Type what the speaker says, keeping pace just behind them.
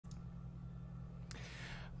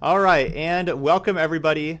All right, and welcome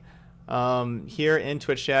everybody here in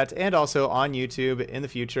Twitch chat and also on YouTube in the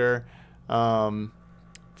future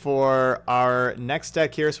for our next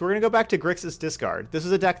deck here. So we're going to go back to Grixis Discard. This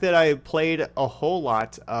is a deck that I played a whole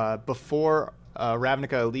lot before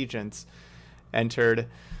Ravnica Allegiance entered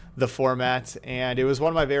the format, and it was one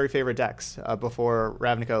of my very favorite decks before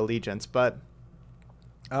Ravnica Allegiance. But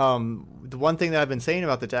the one thing that I've been saying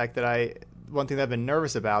about the deck one thing that I've been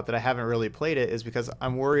nervous about that I haven't really played it is because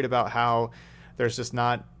I'm worried about how there's just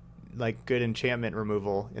not like good enchantment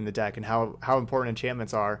removal in the deck and how important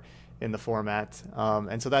enchantments are in the format.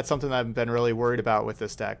 And so that's something that I've been really worried about with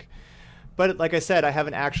this deck. But like I said, I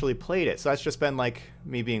haven't actually played it. So that's just been like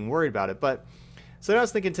me being worried about it. But so I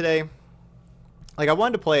was thinking today, like I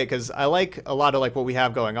wanted to play it because I like a lot of like what we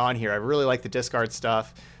have going on here. I really like the discard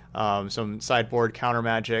stuff, some sideboard counter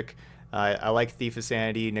magic. I like Thief of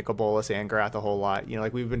Sanity, Nicol Bolas, and Grath a whole lot. You know,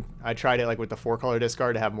 like I tried it like with the 4-color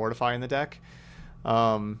discard to have Mortify in the deck.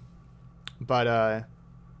 So what I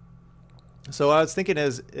was thinking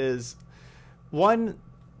is one,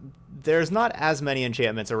 there's not as many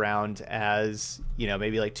enchantments around as, you know,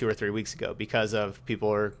 maybe like 2 or 3 weeks ago because of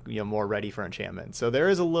people are, you know, more ready for enchantment. So there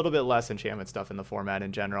is a little bit less enchantment stuff in the format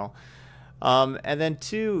in general. And then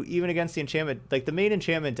 2, even against the enchantment, like the main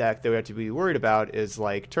enchantment deck that we have to be worried about is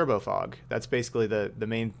like Turbo Fog. That's basically the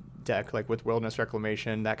main deck, like with Wilderness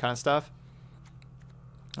Reclamation, that kind of stuff.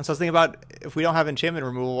 And so I was thinking about, if we don't have enchantment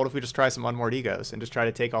removal, what if we just try some Unmoored Egos and just try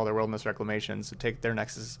to take all their Wilderness Reclamations, take their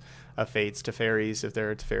Nexus of Fates to Fairies if they're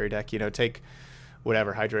a Teferi deck, you know, take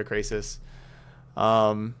whatever, Hydroid Krasis.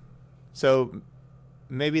 So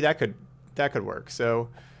maybe that could work. So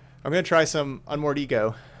I'm going to try some Unmoored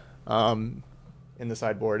Ego in the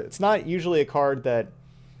sideboard. It's not usually a card that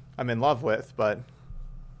I'm in love with, but I'm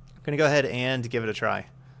going to go ahead and give it a try.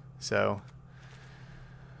 So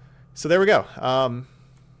there we go.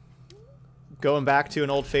 Going back to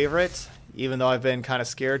an old favorite, even though I've been kind of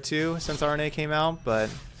scared to since RNA came out, but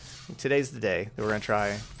today's the day that we're going to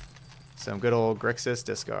try some good old Grixis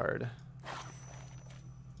discard.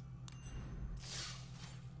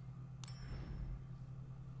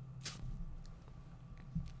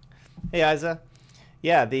 Hey Isa.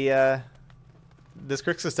 Yeah, this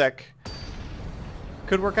Grixis deck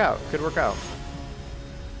could work out.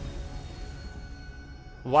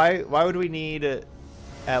 Why would we need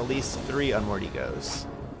at least 3 Unmoored Egos?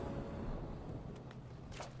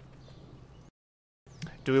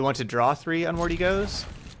 Do we want to draw 3 Unmoored Egos?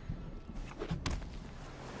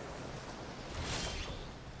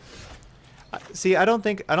 See, I don't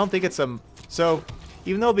think it's so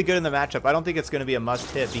even though it'll be good in the matchup, I don't think it's going to be a must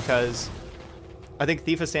hit because I think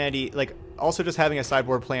Thief of Sanity, like also just having a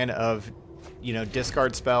sideboard plan of, you know,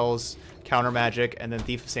 discard spells, counter magic, and then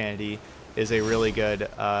Thief of Sanity is a really good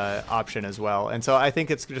option as well. And so I think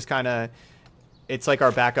it's just kind of, it's like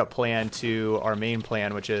our backup plan to our main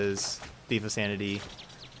plan, which is Thief of Sanity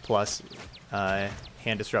plus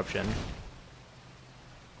Hand Disruption.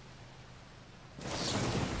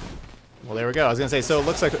 Well, there we go. I was going to say, so it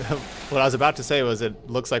looks like, what I was about to say was it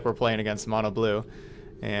looks like we're playing against mono blue.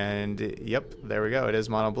 And yep, there we go. It is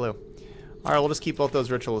mono blue. All right, we'll just keep both those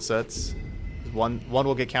ritual sets. One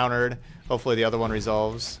will get countered. Hopefully the other one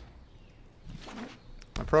resolves.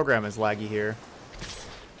 My program is laggy here.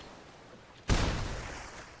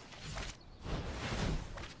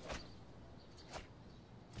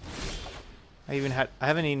 I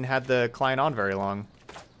haven't even had the client on very long.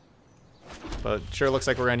 But sure looks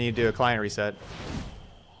like we're going to need to do a client reset.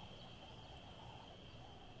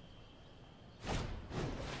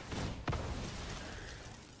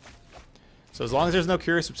 So as long as there's no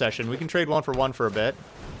Curious Obsession, we can trade 1 for 1 for a bit.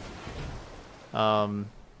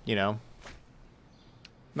 You know,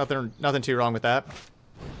 nothing too wrong with that.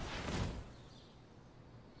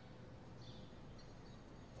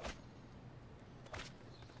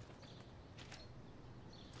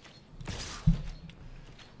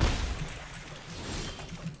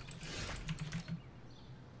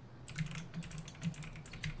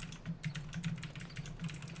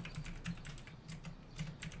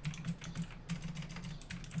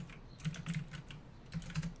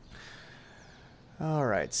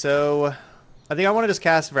 Alright, so I think I want to just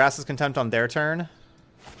cast Vraska's Contempt on their turn.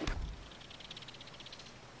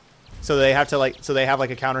 So they have to they have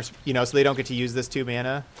like a counter, you know, so they don't get to use this 2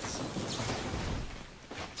 mana.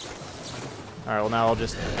 Alright, well now I'll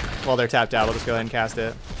just, while they're tapped out, I'll just go ahead and cast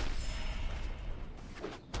it.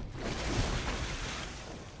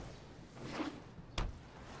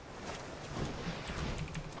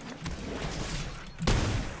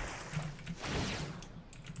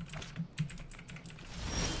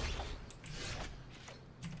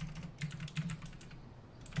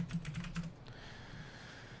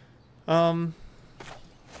 So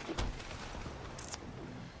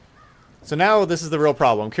now this is the real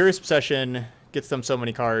problem. Curious Obsession gets them so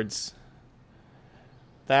many cards.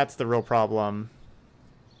 That's the real problem.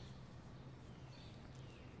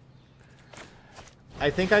 I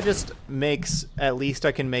think I just makes, at least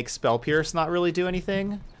I can make Spell Pierce not really do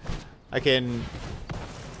anything. I can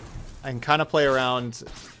kind of play around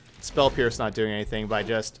Spell Pierce not doing anything by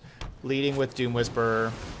just leading with Doom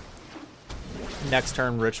Whisperer, next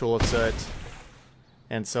turn Ritual of Soot,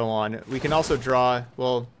 and so on. We can also draw,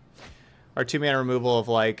 well, our 2-mana removal of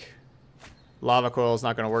like Lava Coil is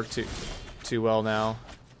not going to work too well now.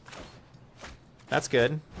 That's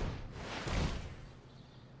good.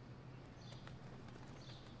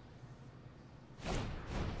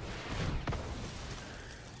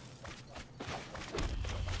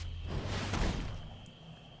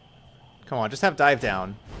 Come on, just have dive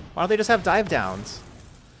down. Why don't they just have dive downs?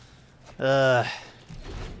 Ugh.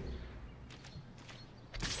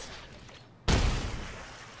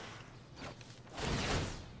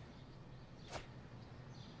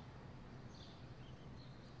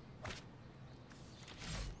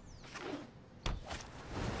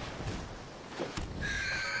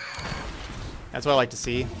 That's what I like to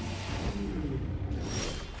see.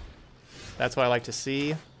 That's what I like to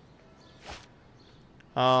see.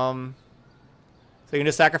 So you can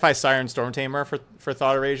just sacrifice Siren Storm Tamer for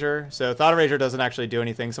Thought Erasure. So Thought Erasure doesn't actually do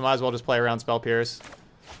anything, so might as well just play around Spell Pierce.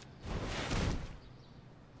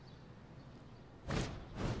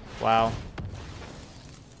 Wow.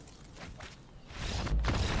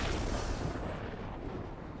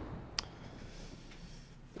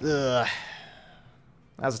 Ugh.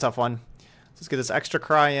 That was a tough one. Let's get this extra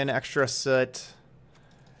Cry in, extra Soot.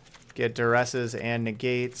 Get Duresses and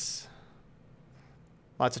Negates.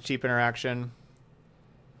 Lots of cheap interaction.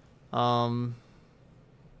 I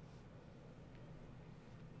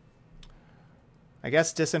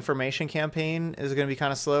guess Disinformation Campaign is going to be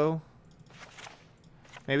kind of slow.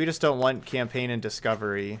 Maybe we just don't want Campaign and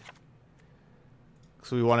Discovery.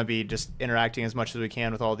 Because we want to be just interacting as much as we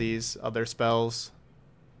can with all these other spells.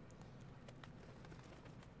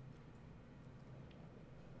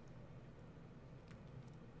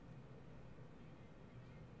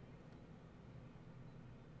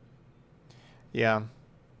 Yeah.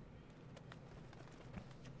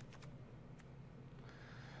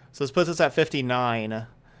 So this puts us at 59.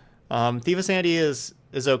 Thief of Sanity is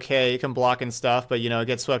okay. It can block and stuff, but, you know, it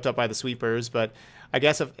gets swept up by the sweepers. But I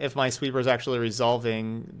guess if my sweeper is actually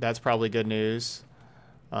resolving, that's probably good news.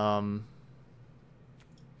 So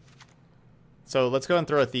let's go and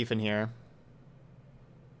throw a Thief in here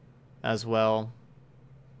as well.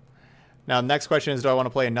 Now, next question is, do I want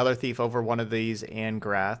to play another Thief over one of these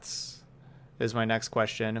Angraths? Is my next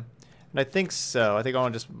question. And I think so. I think I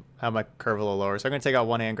want to just have my curve a little lower. So I'm going to take out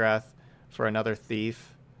one Angrath for another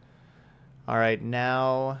Thief. All right,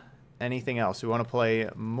 now anything else? We want to play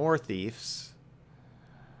more Thieves.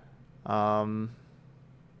 No,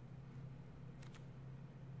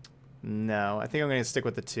 I think I'm going to stick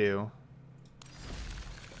with the 2.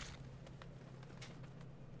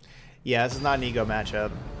 Yeah, this is not an ego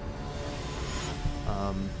matchup.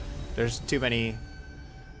 There's too many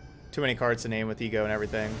cards to name with ego and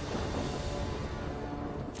everything.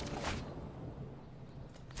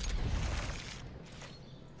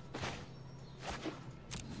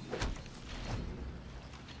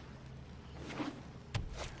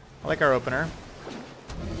 I like our opener.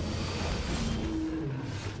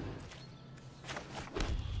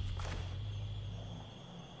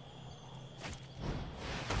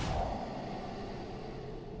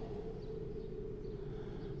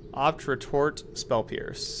 Opt, Retort, Spell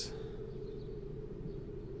Pierce.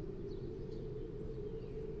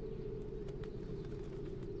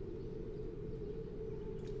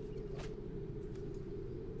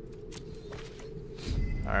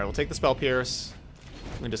 Alright, we'll take the Spell Pierce.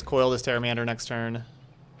 We can just coil this Terramander next turn.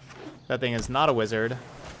 That thing is not a wizard.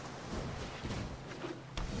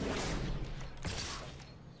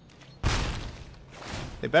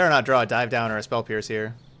 They better not draw a Dive Down or a Spell Pierce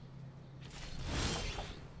here.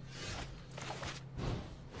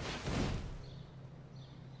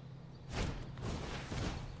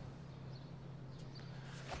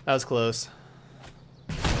 That was close.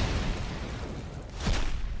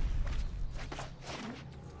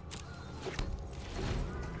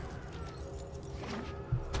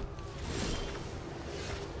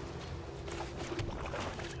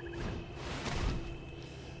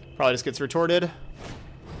 Probably just gets retorted.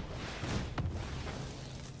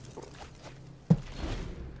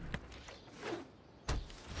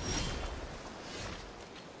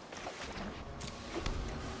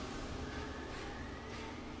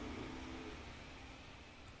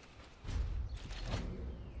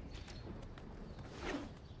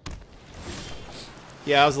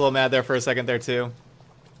 Yeah, I was a little mad there for a second there too.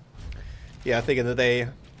 Yeah, thinking that they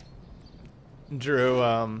drew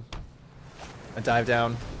a dive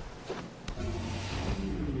down.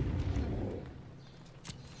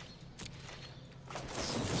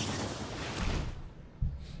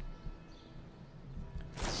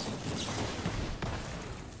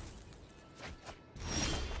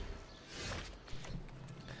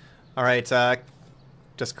 All right,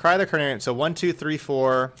 just Cry the Carnarium. So 1, 2, 3,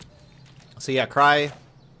 4. So yeah, Cry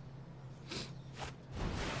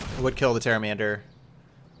would kill the Pteramander.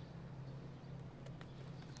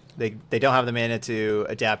 They don't have the mana to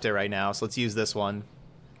adapt it right now, so let's use this one.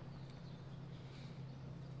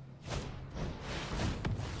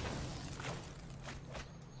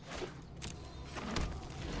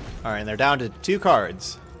 All right, and they're down to 2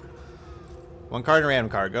 cards. 1 card and a random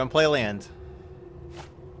card. Go and play a land.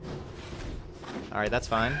 All right, that's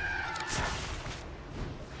fine.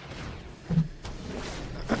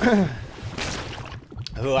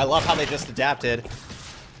 Ooh, I love how they just adapted.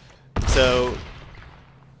 So,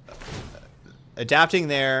 adapting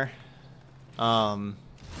there means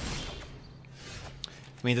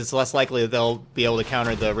it's less likely that they'll be able to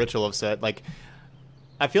counter the Ritual of Set. Like,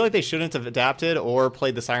 I feel like they shouldn't have adapted or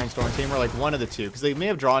played the Siren Storm Tamer, like one of the two, because they may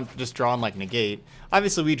have just drawn like Negate.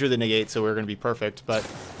 Obviously, we drew the Negate, so we're going to be perfect, but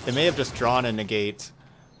they may have just drawn a Negate.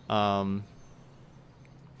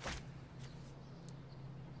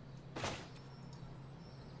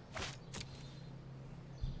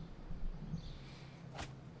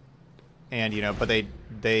 And, you know, but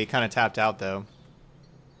they kind of tapped out, though.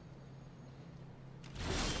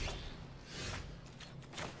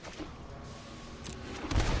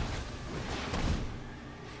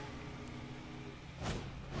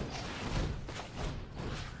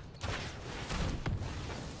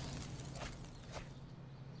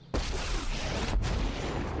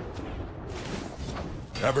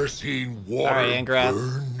 Ever seen water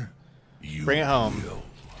burn? You Bring it home. will.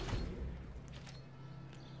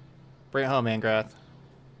 Bring it home, Angrath.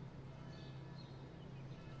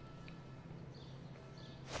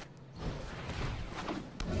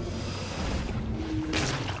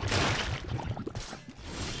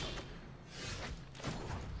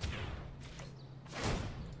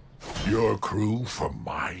 Your crew for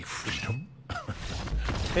my freedom?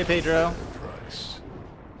 Hey, Pedro. Price.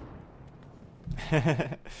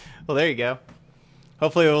 Well, there you go.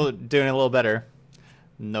 Hopefully we'll do it a little better.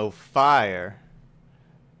 No fire.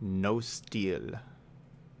 No steel.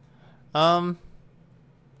 Alright,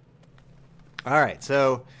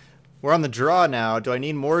 so we're on the draw now. Do I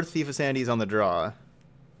need more Thief of Sanities on the draw?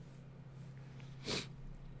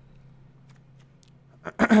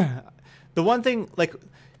 The one thing, like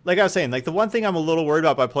I was saying, like the one thing I'm a little worried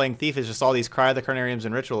about by playing Thief is just all these Cry of the Carnariums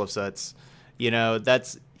and Ritual of Sets. You know,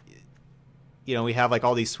 that's, you know, we have like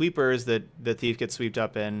all these sweepers that the Thief gets swept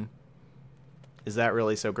up in. Is that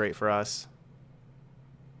really so great for us?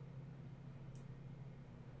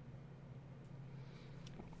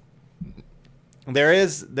 There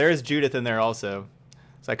is Judith in there also.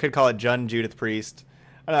 So I could call it Jund Judith Priest.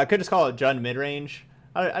 I don't know, I could just call it Jund Midrange.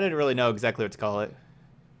 I didn't really know exactly what to call it.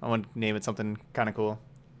 I want to name it something kind of cool.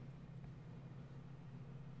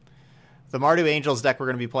 The Mardu Angels deck we're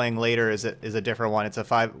going to be playing later is a different one. It's a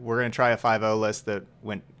 5. We're going to try a 5-0 list that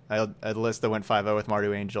went a list that went 5-0 with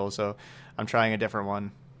Mardu Angel. So I'm trying a different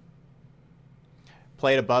one.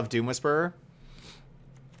 Play it above Doom Whisperer.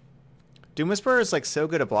 Doom Whisperer is like so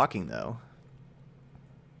good at blocking though.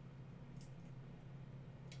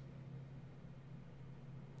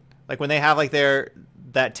 Like when they have like that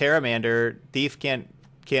Pteramander, Thief can't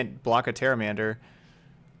block a Pteramander,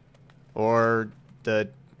 or the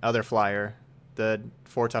other flyer, the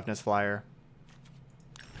 4 toughness flyer.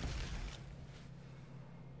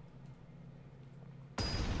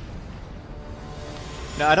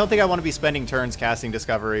 No, I don't think I want to be spending turns casting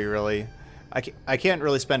Discovery, really. I can't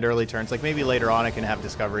really spend early turns. Like maybe later on I can have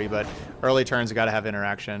Discovery, but early turns I got to have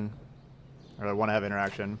interaction, or I want to have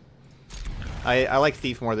interaction. I like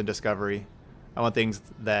Thief more than Discovery. I want things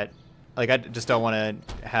that, like, I just don't want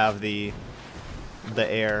to have the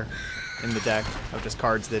air in the deck of just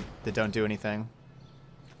cards that don't do anything.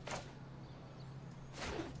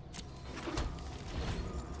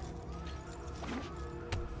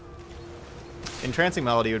 Entrancing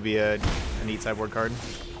Melody would be a neat sideboard card.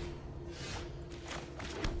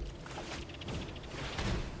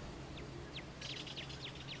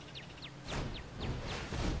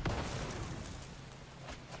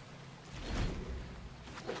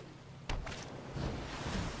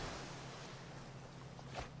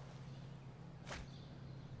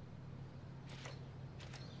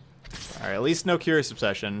 Alright, at least no Curious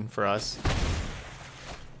Obsession for us.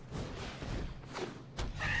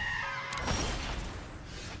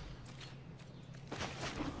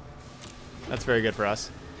 That's very good for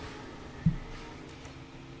us.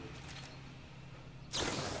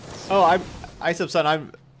 Oh, I'm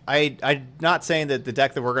Sun. I'm not saying that the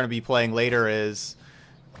deck that we're going to be playing later is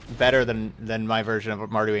better than my version of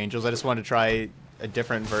Mardu Angels. I just wanted to try a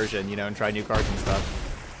different version, you know, and try new cards and stuff.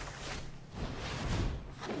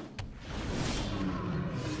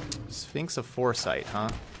 Sphinx of Foresight, huh?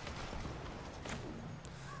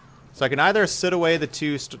 So I can either sit away the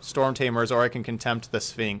two Storm Tamers, or I can contempt the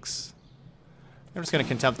Sphinx. I'm just going to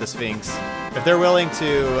contempt the Sphinx. If they're willing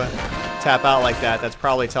to tap out like that, that's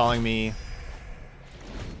probably telling me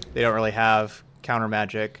they don't really have counter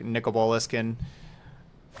magic. Nicol Bolas can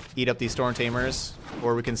eat up these Storm Tamers,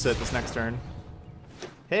 or we can sit this next turn.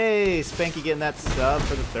 Hey, Spanky getting that sub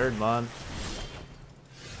for the 3rd month.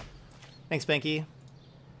 Thanks, Spanky.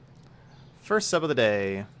 First sub of the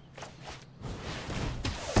day.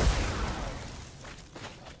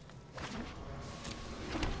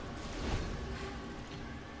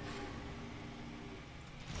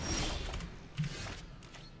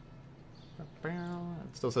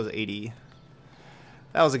 It still says 80.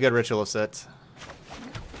 That was a good ritual set.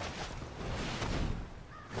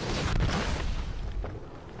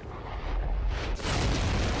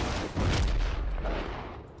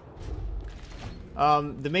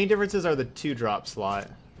 The main differences are the 2-drop slot.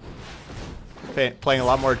 Playing a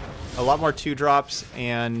lot more 2-drops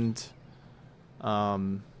and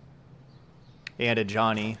a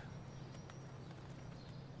Johnny.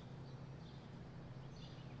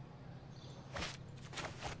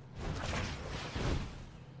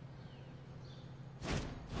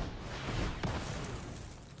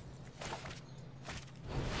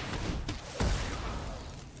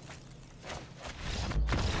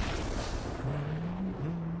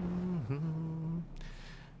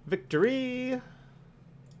 Victory!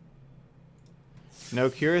 No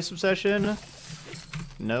Curious Obsession,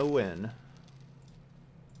 no win.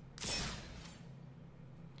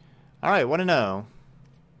 Alright, want to know.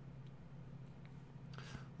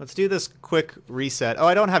 Let's do this quick reset. Oh,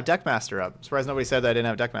 I don't have Deckmaster up. Surprised nobody said that I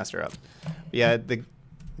didn't have Deckmaster up. But yeah, the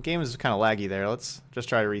game is kind of laggy there. Let's just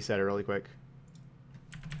try to reset it really quick.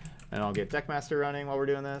 And I'll get Deckmaster running while we're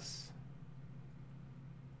doing this.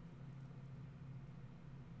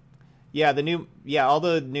 Yeah, all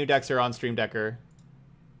the new decks are on Stream Decker.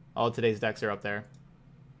 All of today's decks are up there.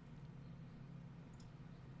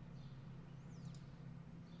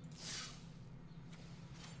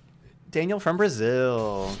 Daniel from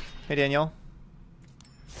Brazil. Hey, Daniel.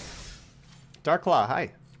 Dark Claw,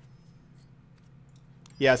 hi.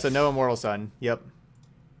 Yeah, so no Immortal Sun. Yep.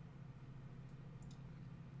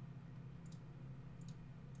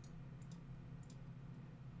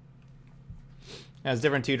 It has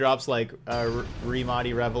different 2-drops like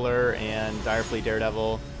Remadi Reveler and Direfleet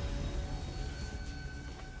Daredevil.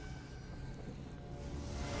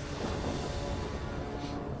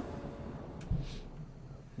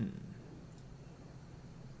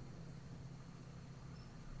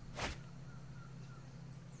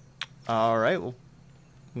 All right, well,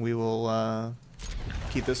 we will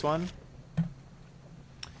keep this one.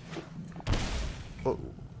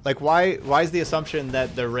 Like, why is the assumption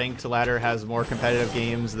that the ranked ladder has more competitive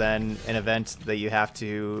games than an event that you have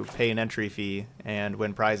to pay an entry fee and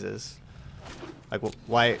win prizes? Like,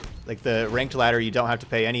 why? Like, the ranked ladder, you don't have to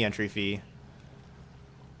pay any entry fee.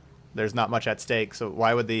 There's not much at stake, so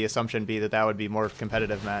why would the assumption be that that would be more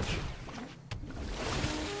competitive match?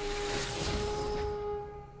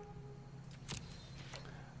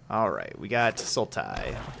 All right, we got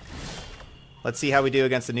Sultai. Let's see how we do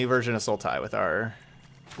against the new version of Sultai with our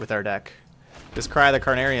deck. This Cry of the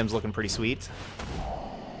Carnarium's looking pretty sweet.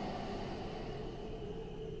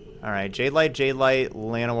 Alright, Jade Light,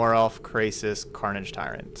 Llanowar Elf, Grixis, Carnage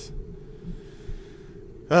Tyrant.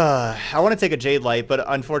 I want to take a Jade Light, but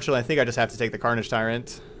unfortunately I think I just have to take the Carnage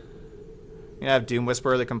Tyrant. I'm gonna have Doom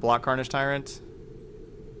Whisperer that can block Carnage Tyrant.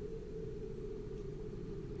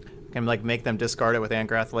 I can like make them discard it with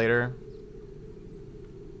Angrath later.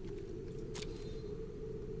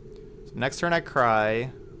 So next turn I Cry.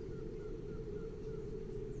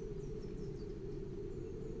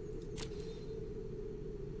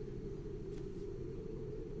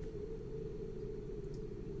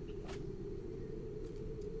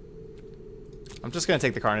 I'm just going to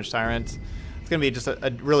take the Carnage Tyrant. It's going to be just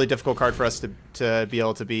a really difficult card for us to be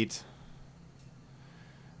able to beat.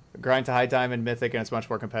 Grind to High Diamond Mythic, and it's much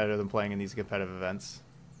more competitive than playing in these competitive events.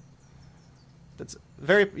 That's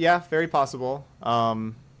very possible.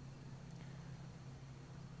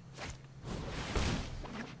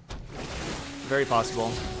 Very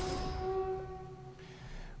possible.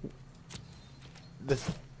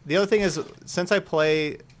 The other thing is, since I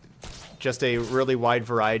play just a really wide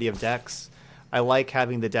variety of decks. I like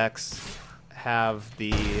having the decks have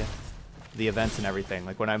the events and everything.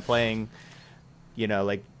 Like when I'm playing, you know,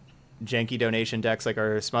 like janky donation decks like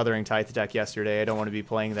our Smothering Tithe deck yesterday, I don't want to be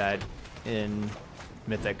playing that in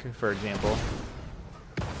Mythic, for example.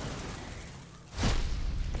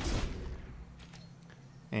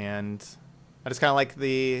 And I just kind of like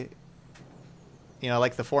the, you know, I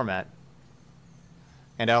like the format.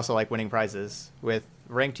 And I also like winning prizes. With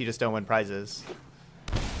ranked, you just don't win prizes.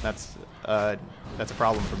 That's a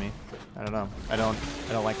problem for me. I don't know. I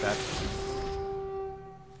don't like that.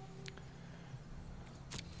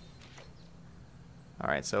 All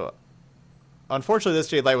right, so unfortunately this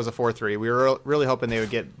Jade Light was a 4/3. We were really hoping they would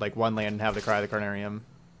get like one land and have the Cry of the Carnarium.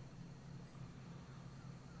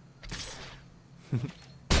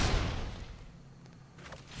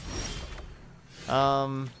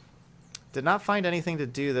 Did not find anything to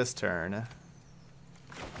do this turn.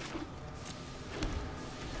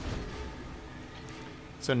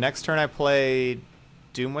 So next turn I play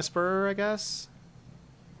Doom Whisperer, I guess.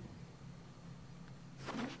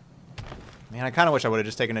 Man, I kind of wish I would have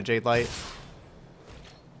just taken a Jade Light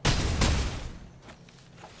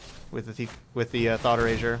with the Thought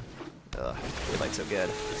Erasure. Ugh, Jade Light's so good.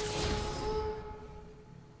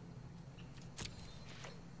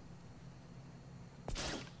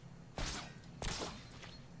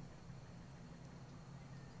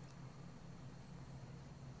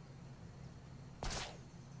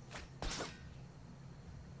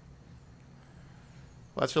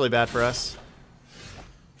 Well, that's really bad for us.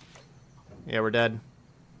 Yeah, we're dead.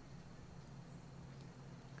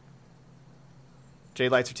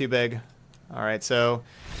 Jade Lights are too big. Alright, so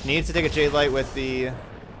needs to take a Jade Light with the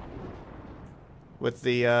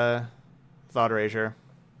Thought Erasure.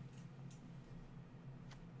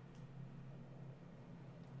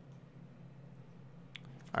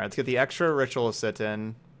 Alright, let's get the extra Ritual Sit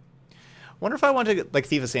in. Wonder if I want to get, like,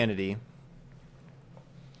 Thief of Sanity.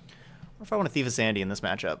 What if I want to Thief of Sandy in this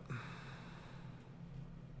matchup?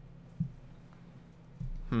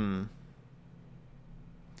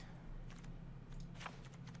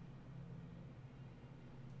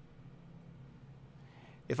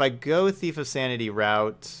 If I go Thief of Sanity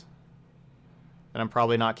route, then I'm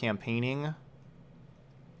probably not campaigning.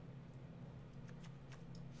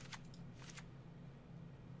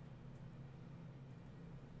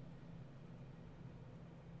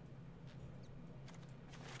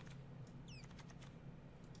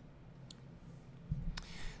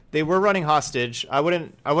 They were running Hostage. I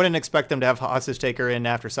wouldn't expect them to have Hostage Taker in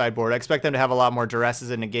after sideboard. I expect them to have a lot more Duresses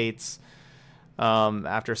and Negates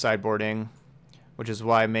after sideboarding, which is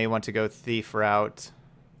why I may want to go Thief route.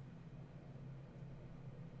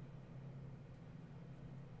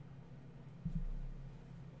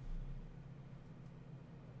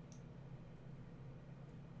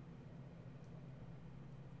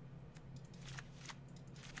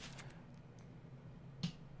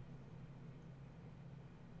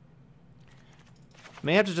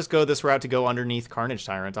 May have to just go this route to go underneath Carnage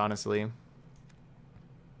Tyrant, honestly.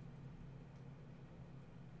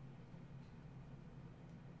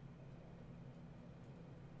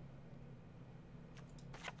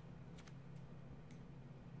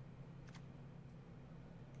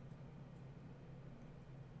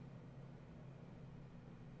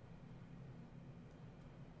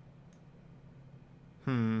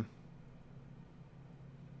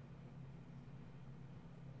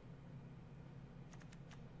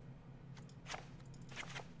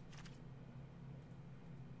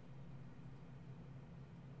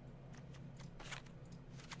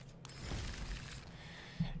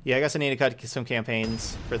 Yeah, I guess I need to cut some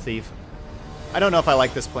campaigns for Thief. I don't know if I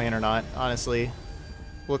like this plan or not, honestly.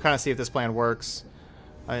 We'll kind of see if this plan works.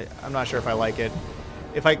 I'm not sure if I like it.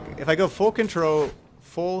 If I go full control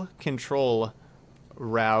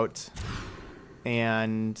route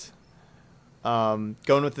and going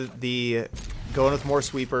with more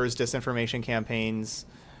sweepers, disinformation campaigns,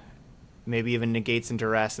 maybe even negates and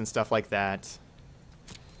duress and stuff like that.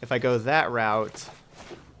 If I go that route,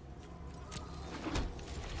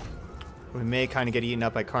 we may kind of get eaten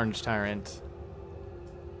up by Carnage Tyrant.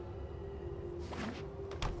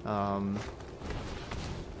 I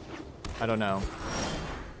don't know.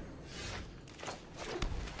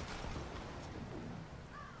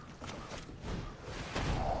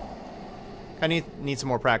 I need some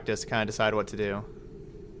more practice to kind of decide what to do.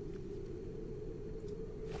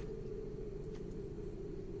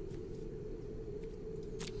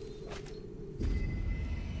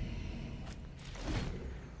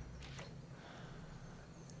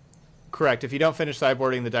 Correct. If you don't finish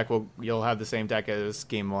sideboarding, the deck you'll have the same deck as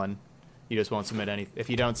game one. you just won't submit any. If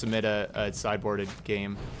you don't submit a sideboarded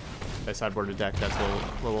game, a sideboarded deck, that's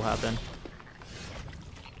what will happen.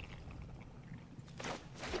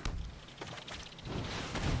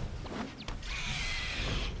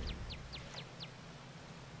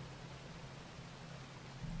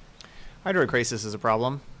 Hydroid Grixis is a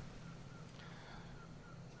problem.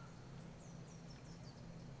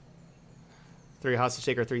 Three Hostage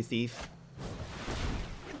Taker, 3 Thief.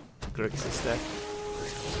 Grixis deck.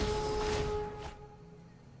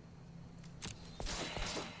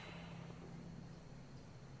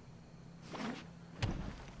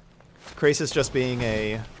 Grixis just being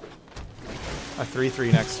a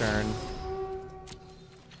 3/3 next turn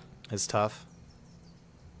is tough.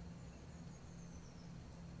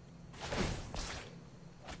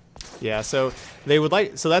 Yeah, so they would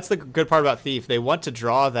like. So that's the good part about Thief. They want to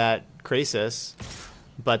draw that Grixis,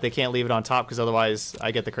 but they can't leave it on top because otherwise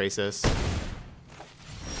I get the Grixis.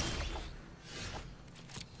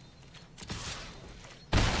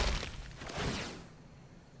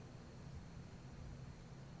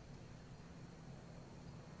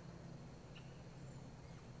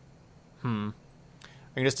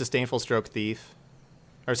 I can just Disdainful Stroke Thief.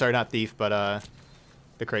 Or sorry, not Thief, but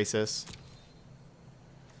the Grixis.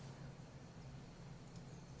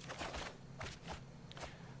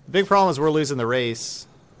 The big problem is we're losing the race.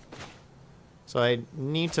 So I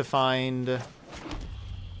need to find...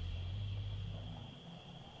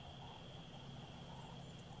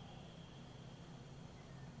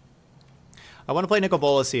 I want to play Nicol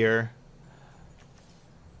Bolas here.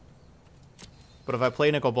 But if I play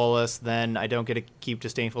Nicol Bolas, then I don't get to keep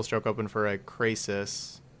Disdainful Stroke open for a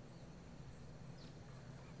Grixis.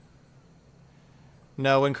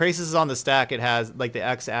 No, when Grixis is on the stack, it has, like, the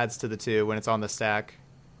X adds to the 2 when it's on the stack.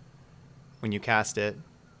 When you cast it.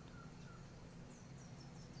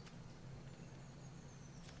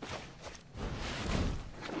 I'm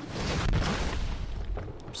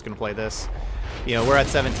just going to play this. You know, we're at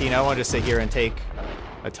 17. I want to just sit here and take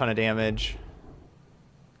a ton of damage.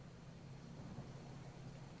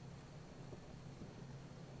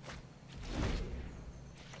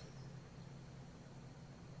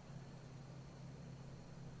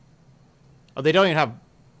 Oh, they don't even have...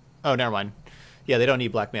 Oh, never mind. Yeah, they don't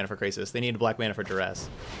need black mana for Grixis. They need black mana for Duress,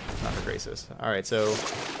 not for Grixis. Alright, so...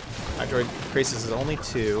 Hydroid Grixis is only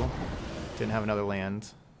 2. Didn't have another land.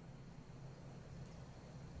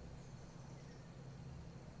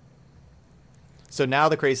 So now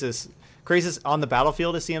the Grixis on the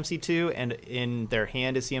battlefield is CMC2, and in their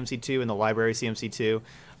hand is CMC2, in the library CMC2.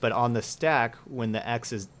 But on the stack, when the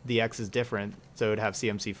X is different, so it would have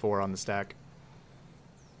CMC4 on the stack.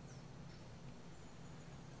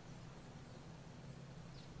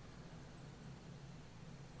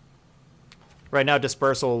 Right now,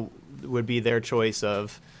 Dispersal would be their choice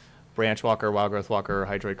of Branch Walker, Wild Growth Walker, or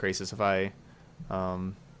Hydroid Grixis if I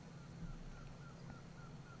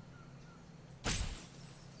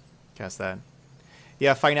cast that.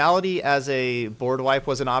 Yeah, Finality as a board wipe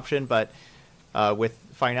was an option, but with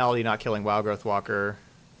Finality not killing Wild Growth Walker,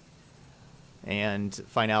 and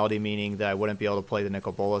Finality meaning that I wouldn't be able to play the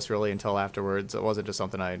Nicol Bolas really until afterwards, it wasn't just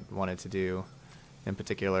something I wanted to do in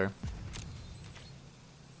particular.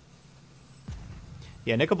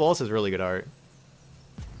 Yeah, Nicol Bolas is really good art.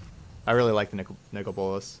 I really like the Nicol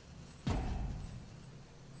Bolas.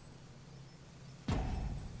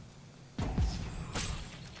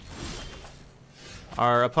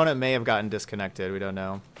 Our opponent may have gotten disconnected. We don't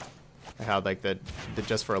know how, like, the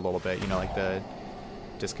just for a little bit, you know, like the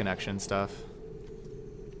disconnection stuff.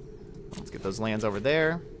 Let's get those lands over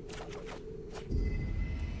there.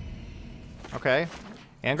 Okay,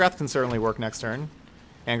 Angrath can certainly work next turn.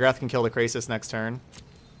 Angrath can kill the Grixis next turn,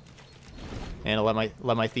 and I'll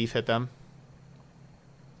let my Thief hit them.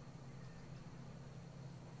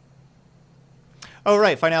 Oh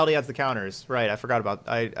right, Finality adds the counters. Right, I forgot about.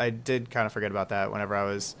 I did kind of forget about that whenever I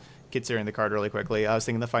was considering the card really quickly. I was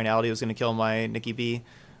thinking the Finality was going to kill my Nikki B,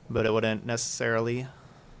 but it wouldn't necessarily.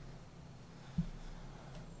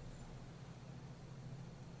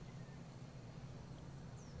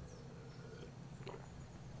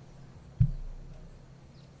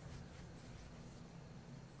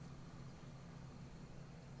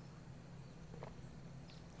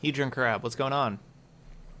 Hedron Crab, what's going on?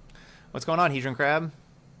 What's going on, Hedron Crab?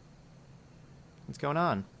 What's going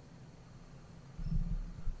on?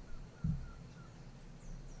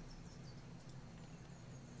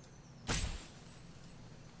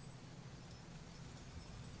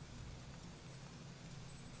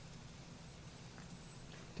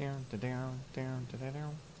 Down, down, down, down,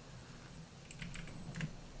 down.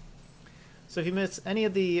 So if you miss any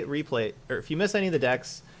of the replay, or if you miss any of the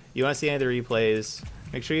decks, you want to see any of the replays,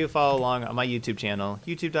 make sure you follow along on my YouTube channel,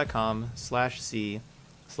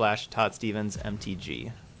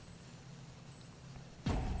 youtube.com/c/ToddStevensMTG.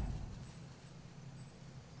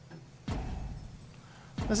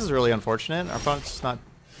 This is really unfortunate. Our opponent's just not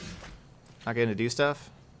getting to do stuff.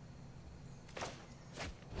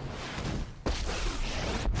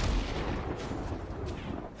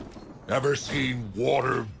 Ever seen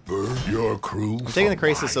water burn your crew? I'm taking the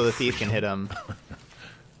Grixis so the thief can hit him.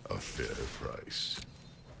 A fair price.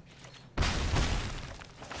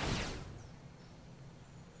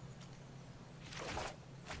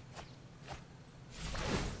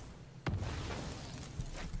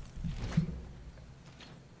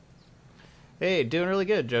 Hey, doing really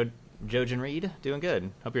good, Jojen Reed. Doing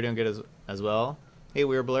good. Hope you're doing good as well. Hey,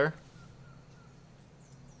 Weirblur.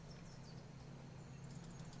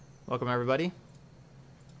 Welcome, everybody.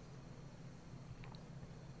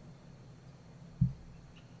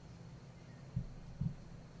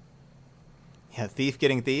 Yeah, thief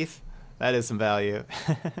getting thief. That is some value.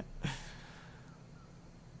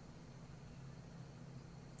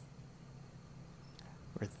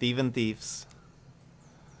 We're thieving thieves.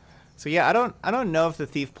 So yeah, I don't know if the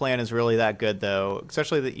thief plan is really that good though,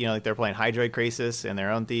 especially that, you know, like they're playing Hydroid Grixis and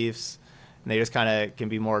their own thieves, and they just kind of can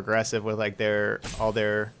be more aggressive with like all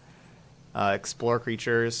their explore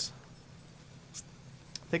creatures. I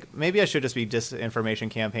think maybe I should just be disinformation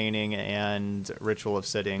campaigning and Ritual of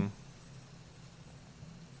Sitting.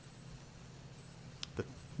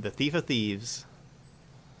 The Thief of Thieves.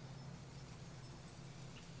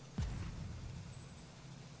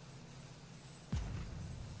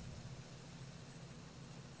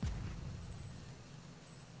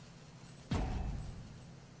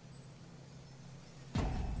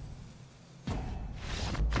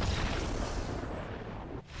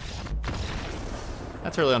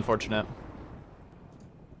 That's really unfortunate.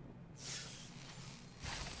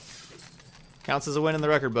 Counts as a win in the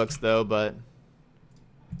record books, though, but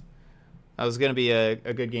that was going to be a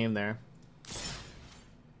good game there.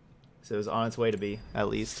 So it was on its way to be, at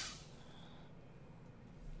least.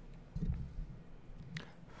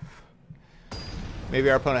 Maybe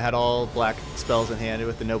our opponent had all black spells in hand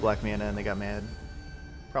with the no black mana and they got mad.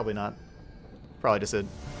 Probably not. Probably just a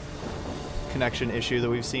connection issue that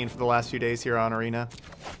we've seen for the last few days here on Arena.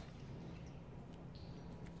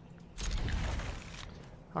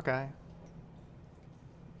 Okay.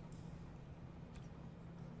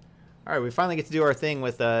 Alright, we finally get to do our thing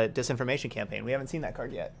with a disinformation campaign. We haven't seen that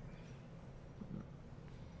card yet.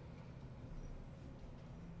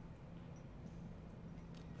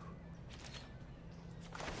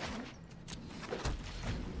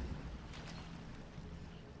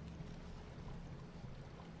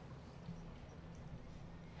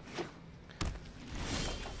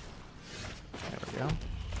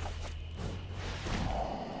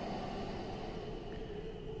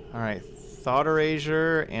 Alright, Thought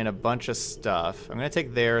Erasure and a bunch of stuff. I'm going to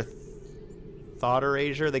take their Thought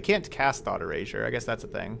Erasure. They can't cast Thought Erasure. I guess that's a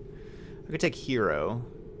thing. I could take Hero.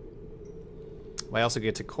 Well, I also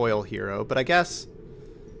get to Coil Hero, but I guess...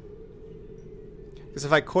 because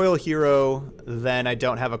if I Coil Hero, then I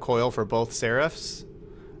don't have a coil for both Seraphs.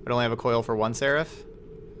 I'd only have a coil for one Seraph.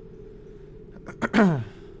 But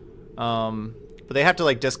they have to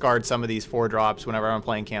like discard some of these 4-drops whenever I'm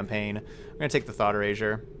playing campaign. I'm going to take the Thought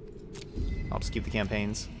Erasure. I'll just keep the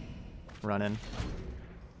campaigns running.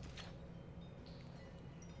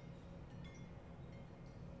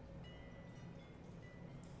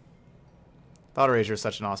 Thought Erasure is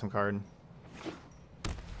such an awesome card.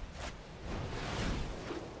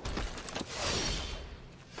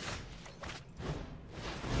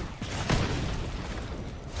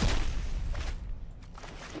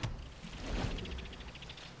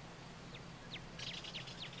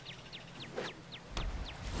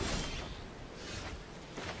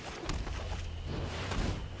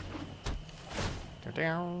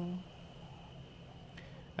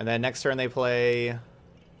 And then next turn they play...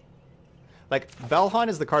 like, Belhan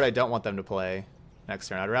is the card I don't want them to play next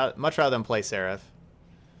turn. I'd much rather them play Seraph.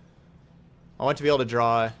 I want to be able to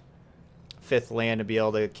draw 5th land to be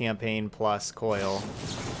able to campaign plus coil.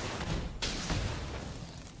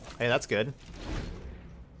 Hey, that's good.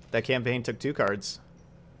 That campaign took 2 cards.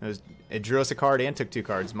 It drew us a card and took 2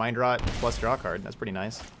 cards. Mind Rot plus draw card. That's pretty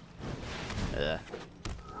nice. Ugh.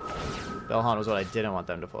 Belhan was what I didn't want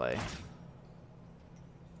them to play.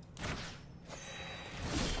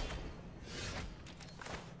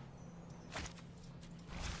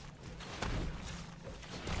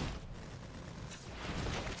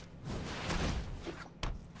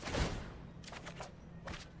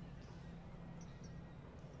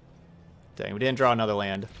 Dang, we didn't draw another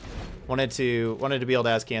land. Wanted to be able to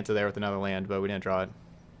Azcanta there with another land, but we didn't draw it.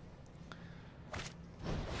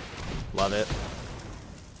 Love it.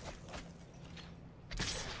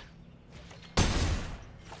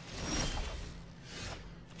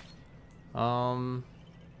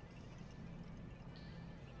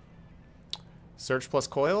 Search plus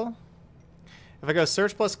Coil? If I go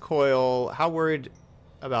Search plus Coil, how worried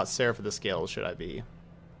about Seraph of the Scales should I be?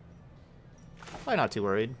 Probably not too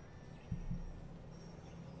worried.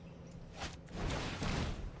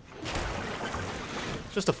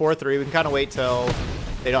 Just a 4-3. We can kind of wait till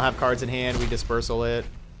they don't have cards in hand. We dispersal it.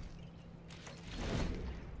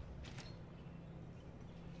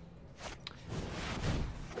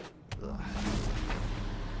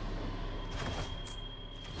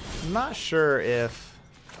 I'm not sure if...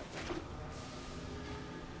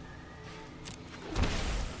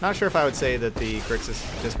 Not sure if I would say that the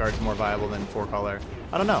Grixis discard is more viable than 4-color.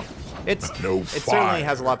 I don't know. It certainly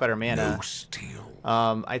has a lot better mana. No steel.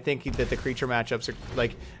 I think that the creature matchups are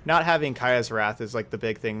like not having Kaya's Wrath is like the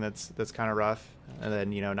big thing that's kind of rough, and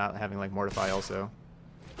then you know not having like Mortify also.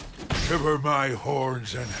 Shiver my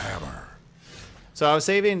horns and hammer. So I was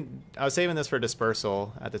saving this for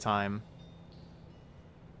dispersal at the time.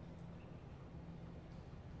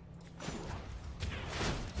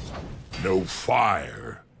 No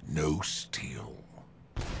fire, no steel.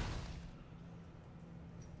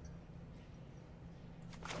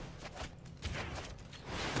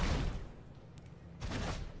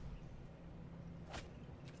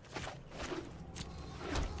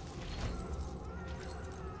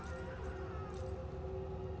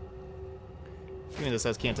 Give me this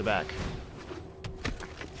Azcanta back.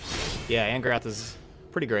 Yeah, Angrath is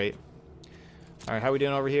pretty great. Alright, how we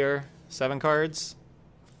doing over here? 7 cards?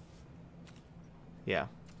 Yeah.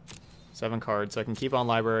 7 cards. So I can keep on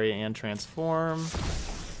library and transform.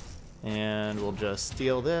 And we'll just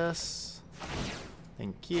steal this.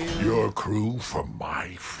 Thank you. Your crew for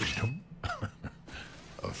my freedom?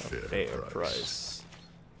 A fair price.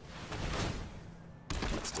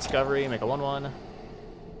 That's Discovery, make a 1/1.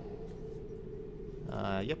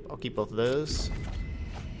 Yep, I'll keep both of those.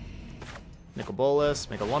 Nicol Bolas,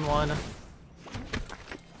 make a 1/1.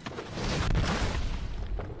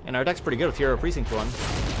 And our deck's pretty good with Hero Precinct 1.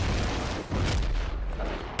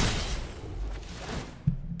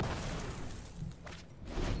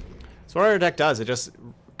 So what our deck does, it just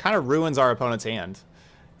kind of ruins our opponent's hand.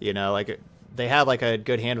 You know, like they had like a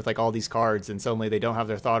good hand with like all these cards, and suddenly they don't have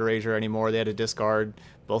their Thought Erasure anymore. They had to discard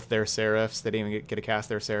both their Seraphs. They didn't even get to cast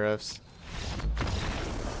their Seraphs.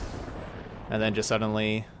 And then just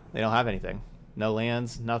suddenly they don't have anything. No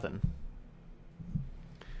lands, nothing.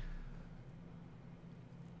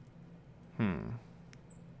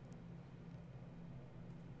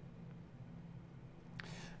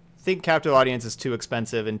 I think Captive Audience is too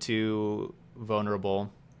expensive and too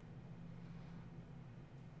vulnerable.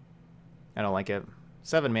 I don't like it.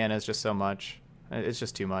 7 mana is just so much. It's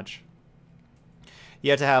just too much. You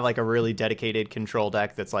have to have like a really dedicated control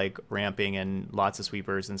deck that's like ramping and lots of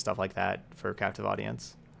sweepers and stuff like that for Captive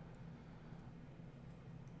Audience.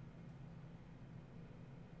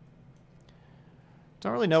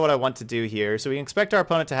 Don't really know what I want to do here. So we expect our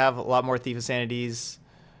opponent to have a lot more Thief of Sanities,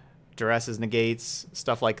 Duresses, Negates,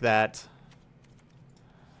 stuff like that.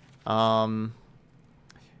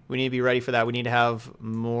 We need to be ready for that. We need to have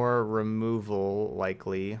more removal,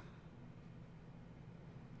 likely.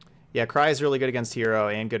 Yeah, Cry is really good against Hero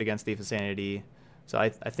and good against Thief of Sanity. So I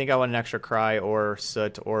think I want an extra Cry or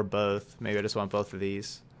Soot or both. Maybe I just want both of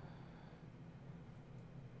these.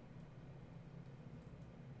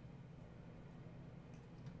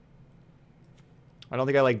 I don't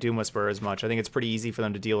think I like Doom Whisperer as much. I think it's pretty easy for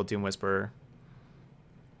them to deal with Doom Whisperer.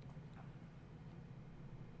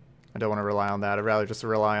 I don't want to rely on that. I'd rather just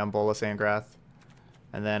rely on Bolas Angrath.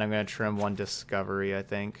 And then I'm going to trim 1 Discovery, I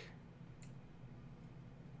think.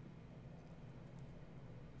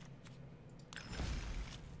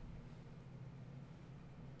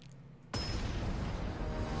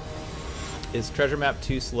 Is Treasure Map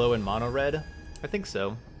too slow in mono red? I think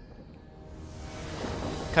so.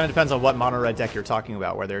 Kind of depends on what mono red deck you're talking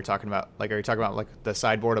about. Whether you're talking about like, are you talking about like the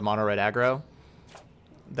sideboard of mono red aggro?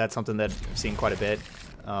 That's something that I've seen quite a bit.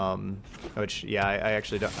 Which yeah, I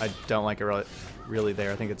actually don't like it really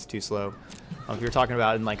there. I think it's too slow. If you're talking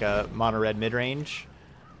about in like a mono red mid range,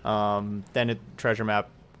 then Treasure Map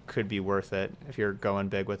could be worth it if you're going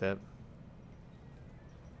big with it.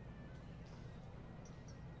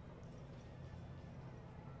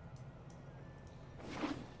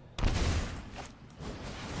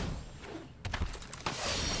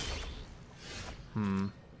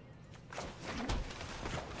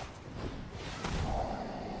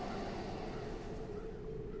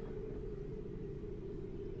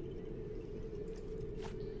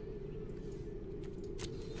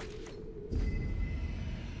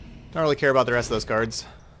 Don't really care about the rest of those cards.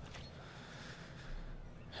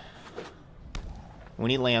 We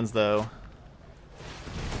need lands, though.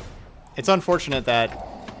 It's unfortunate that,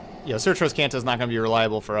 you know, Search Rose Canto is not going to be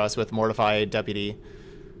reliable for us with Mortify Deputy.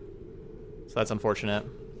 So that's unfortunate.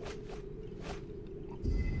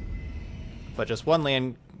 But just one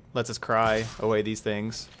land lets us cry away these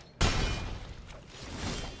things.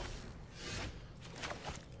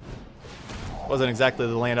 Wasn't exactly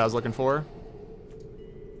the land I was looking for.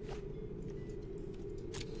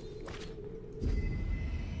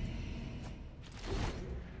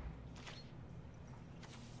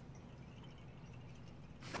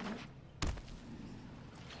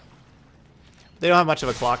 They don't have much of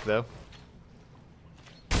a clock, though.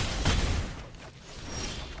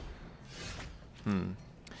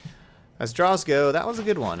 As draws go, that was a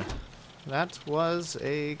good one. That was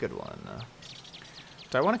a good one.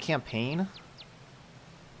 Do I want to campaign?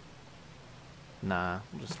 Nah,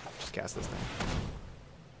 we'll just cast this thing.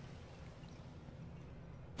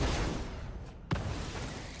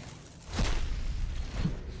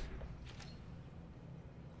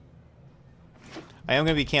 I am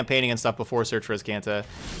going to be campaigning and stuff before Search for Azcanta.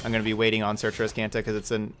 I'm going to be waiting on Search for Azcanta because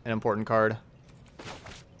it's an important card.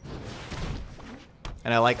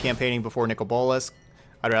 And I like campaigning before Nicol Bolas.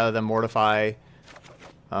 I'd rather them mortify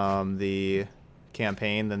the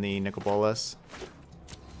campaign than the Nicol Bolas.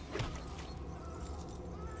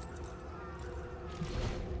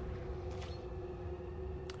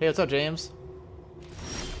 Hey, what's up, James?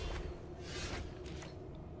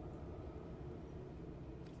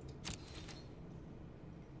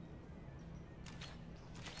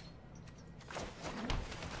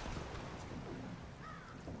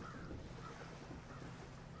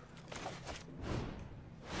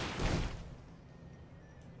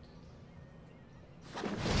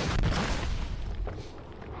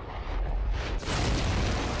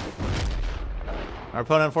 Our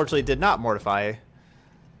opponent unfortunately did not mortify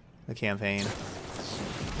the campaign.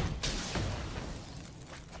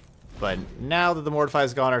 But now that the mortify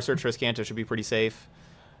is gone, our Search for Azcanta should be pretty safe.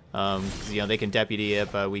 'Cause, you know, they can deputy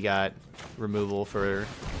it, but we got removal for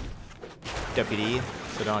deputy,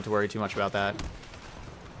 so don't have to worry too much about that.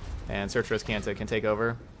 And Search for Azcanta can take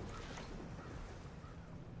over.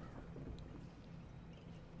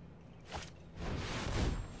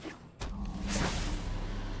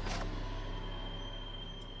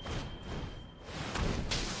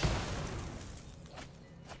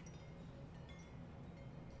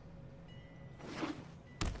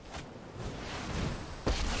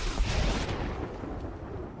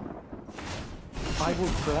 I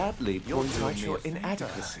will gladly point out your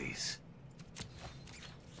inadequacies.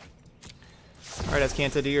 Alright,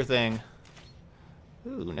 Azcanta, do your thing.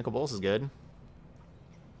 Ooh, Nicol Bolas is good.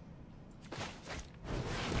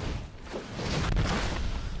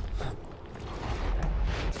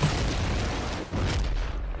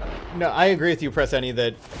 No, I agree with you, Press Any,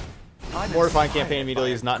 that mortifying campaign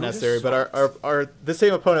immediately is not necessary, but our the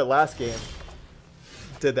same opponent last game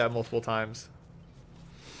did that multiple times.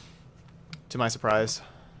 To my surprise.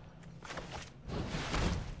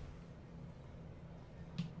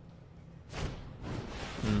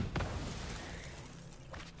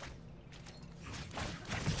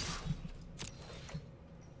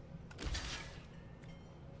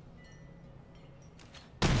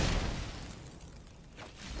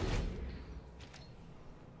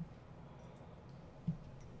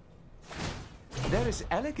 There is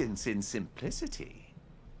elegance in simplicity.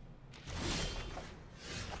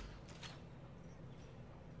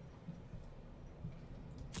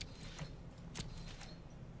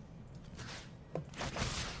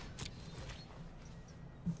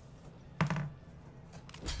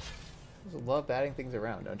 You love batting things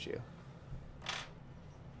around, don't you?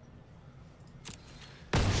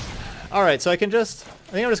 Alright, so I think I'm just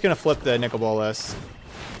gonna flip the Nicol Bolas.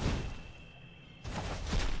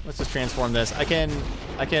 Let's just transform this. I can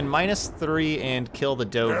 -3 and kill the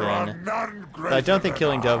Dovin. But I don't think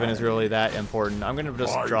killing Dovin is really that important. I'm gonna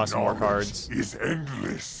just draw some more cards. Is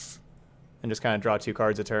endless. And just kind of draw 2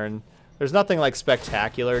 cards a turn. There's nothing like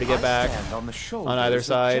spectacular to get back on either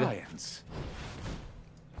side.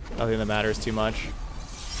 Nothing that matters too much.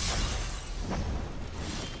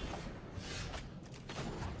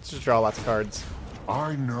 Let's just draw lots of cards.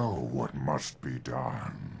 I know what must be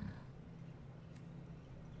done.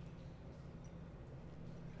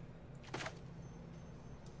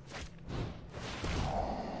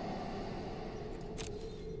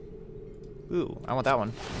 Ooh, I want that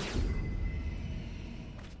one.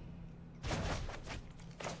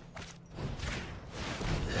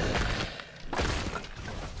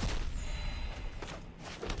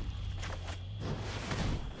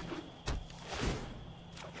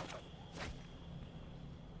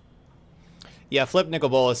 Yeah, flip Nicol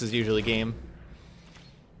Bolas is usually game.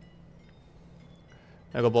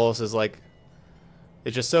 Nicol Bolas is like,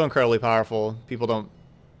 it's just so incredibly powerful. People don't,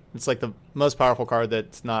 it's like the most powerful card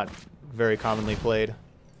that's not very commonly played,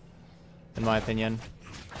 in my opinion.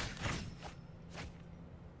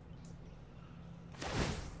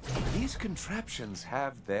 These contraptions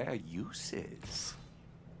have their uses.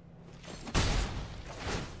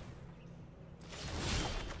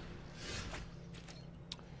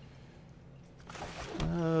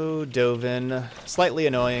 Oh, Dovin. Slightly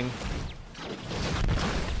annoying.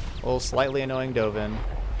 Oh, slightly annoying Dovin.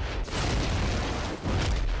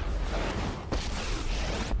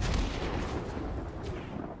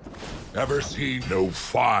 Never seen no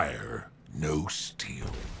fire, no steel.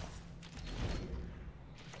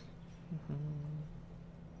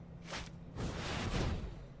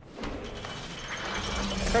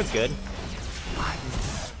 That card's good. I'm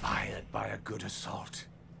inspired by a good assault.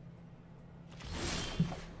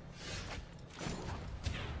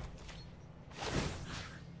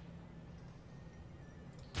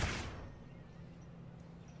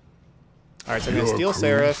 Alright, so I'm going to Your steal crew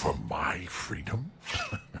Seraph. for my freedom.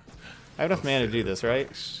 I have enough mana to do this, right?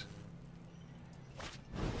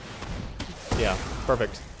 Yeah,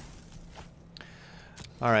 perfect.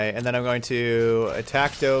 Alright, and then I'm going to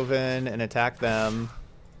attack Dovin and attack them.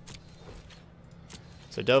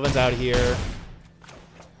 So Dovin's out here.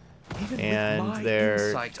 Even And with my their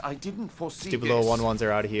insight, I didn't foresee stupid this. little 1/1s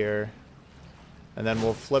are out of here. And then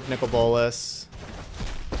we'll flip Nicol Bolas.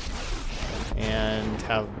 And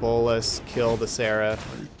have Bolas kill the Seraph.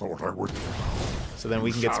 I thought I would. So then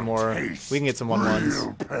we can get some more. We can get some 1/1s.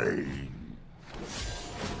 Real pain.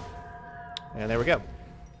 And there we go.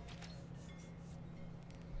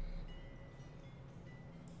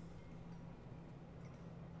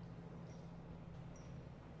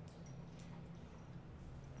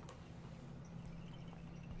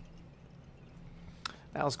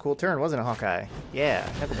 That was a cool turn, wasn't it, Hawkeye? Yeah,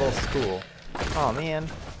 Nicol Bolas is cool. Oh man.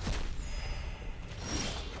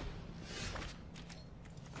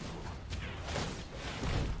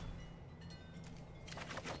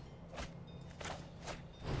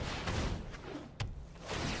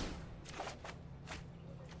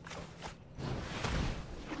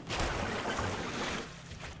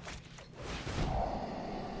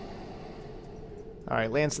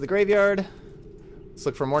 Alright, lands to the graveyard. Let's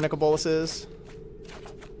look for more Nicol Bolases.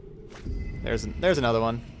 There's another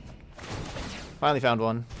one. Finally found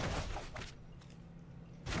one.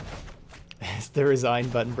 Is the resign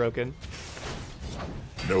button broken?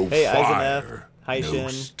 No Hey, fire, Hi, no Shin.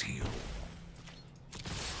 steel.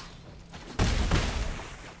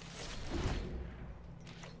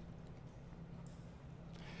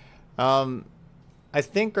 I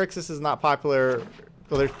think Grixis is not popular.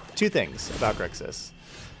 Well, there's two things about Grixis.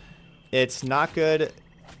 It's not good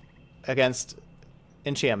against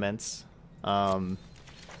enchantments. That's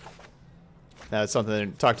something that I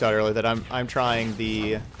talked about earlier. That I'm trying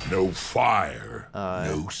the No fire,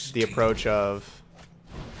 no steel. the approach of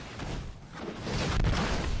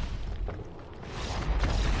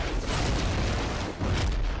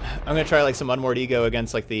I'm gonna try like some Unmoored Ego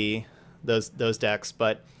against like those decks,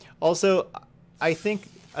 but also I think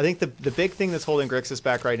the big thing that's holding Grixis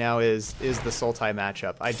back right now is the Sultai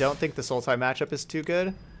matchup. I don't think the Sultai matchup is too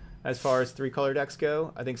good as far as 3-color decks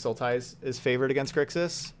go. I think Sultai is favored against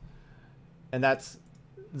Grixis, and that's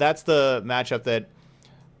the matchup that,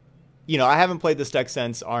 you know, I haven't played this deck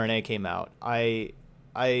since RNA came out. I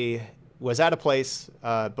was at a place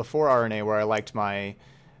before RNA where I liked my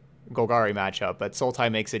Golgari matchup, but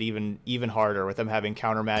Sultai makes it even harder with them having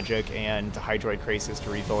counter magic and Hydroid Krasis to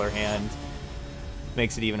refill their hand.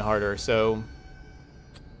 Makes it even harder. So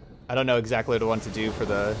I don't know exactly what to do for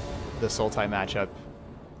the Sultai matchup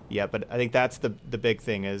yet, but I think that's the big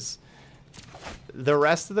thing. Is the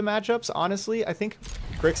rest of the matchups, honestly, I think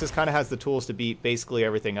Grixis kind of has the tools to beat basically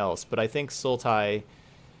everything else, but I think Sultai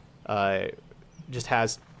just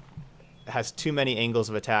has too many angles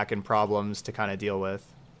of attack and problems to kind of deal with.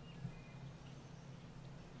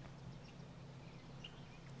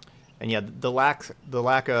 And yeah, the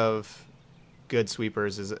lack of good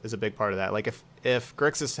sweepers is a big part of that. Like if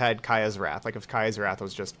Grixis had Kaya's Wrath, like if Kaya's Wrath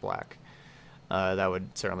was just black, that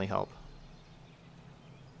would certainly help.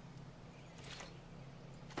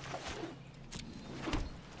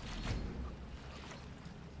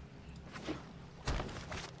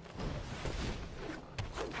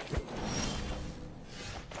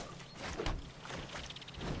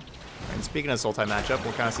 And speaking of Sultai matchup,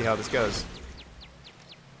 we'll kind of see how this goes.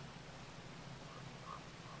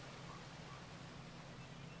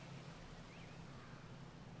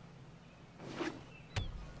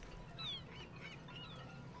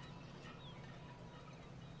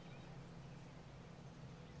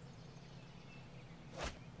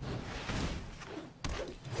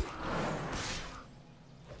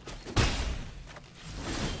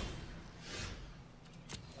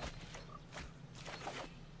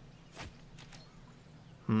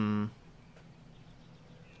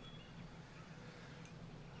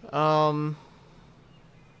 I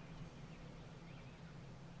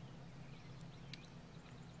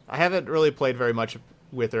haven't really played very much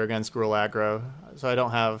with or against Gruul aggro, so I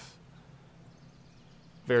don't have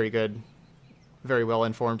very good, very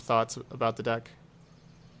well-informed thoughts about the deck.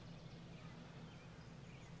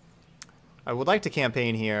 I would like to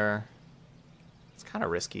campaign here. It's kind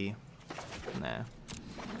of risky. Nah. I'm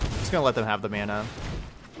just going to let them have the mana.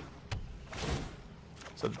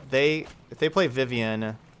 So if they play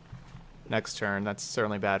Vivian next turn, that's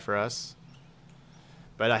certainly bad for us.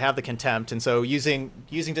 But I have the Contempt, and so using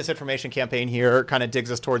Disinformation Campaign here kind of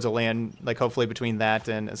digs us towards a land, like hopefully between that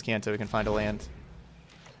and Azcanta we can find a land.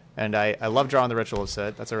 And I love drawing the Ritual of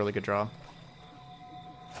Sit. That's a really good draw.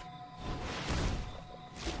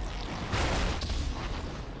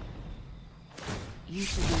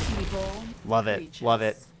 People, Love it. creatures, Love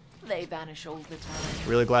it. They vanish all the time.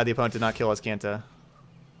 Really glad the opponent did not kill Azcanta.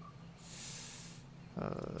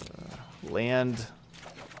 Land.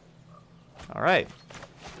 All right.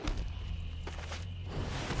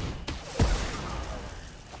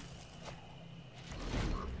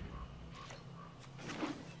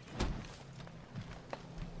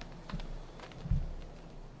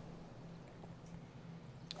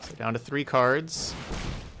 So down to 3 cards.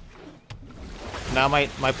 Now my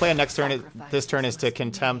plan next turn, this turn, is to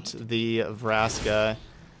Contempt the Vraska.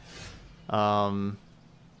 So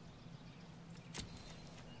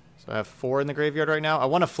I have 4 in the graveyard right now. I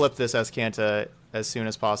want to flip this Azcanta as soon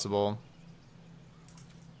as possible.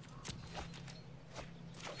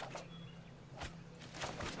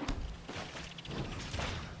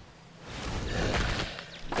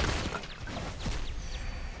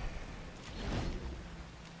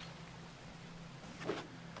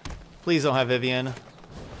 Please don't have Vivian.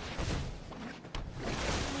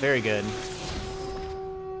 Very good.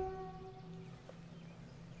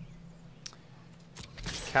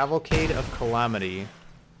 Cavalcade of Calamity.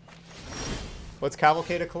 What's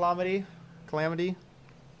Cavalcade of Calamity? Calamity?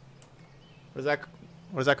 What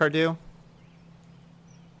does that card do?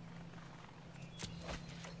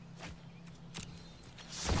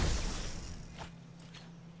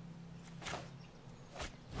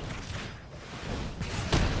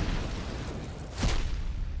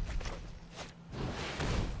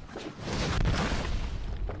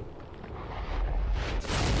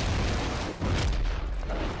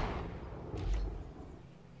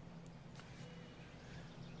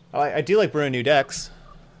 I do like brewing new decks,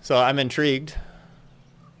 so I'm intrigued.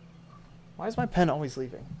 Why is my pen always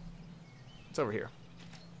leaving? It's over here.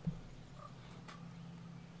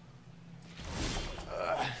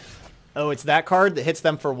 Oh, it's that card that hits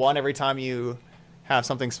them for 1 every time you have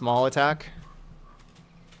something small attack?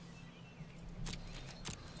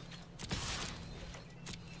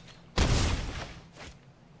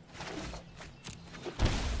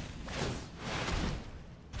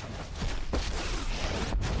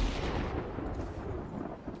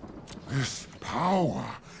 This power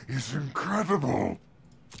is incredible.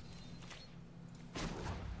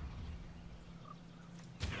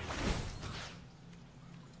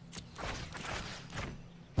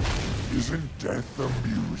 Isn't death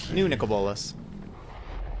amusing? New Nicol Bolas.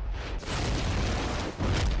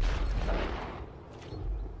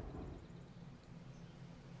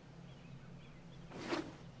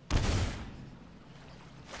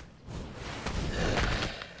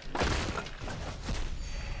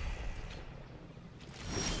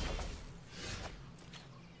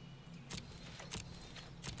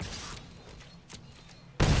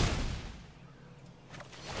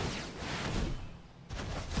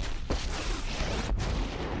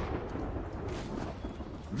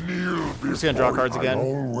 Just gonna draw cards again. I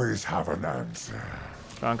always have an answer.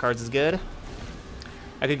 Drawing cards is good.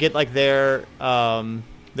 I could get like their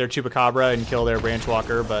Chupacabra and kill their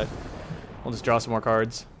Branchwalker, but we'll just draw some more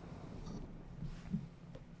cards.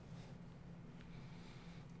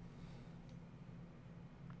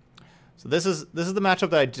 So this is the matchup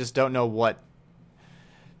that I just don't know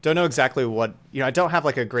exactly what, I don't have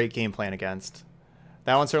like a great game plan against.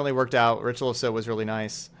 That one certainly worked out. Ritual of Sit was really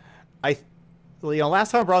nice. Last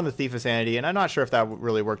time I brought in the Thief of Sanity, and I'm not sure if that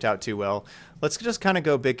really worked out too well. Let's just kind of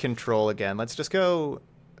go big control again. Let's just go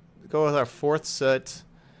with our 4th Soot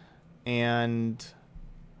and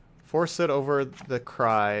 4 Soot over the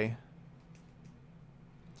Cry.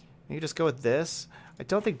 Maybe just go with this. I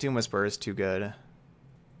don't think Doom Whisperer is too good.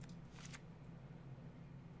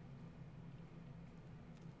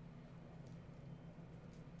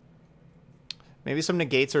 Maybe some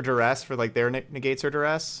Negates or Duress for like their Negates or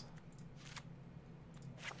Duress.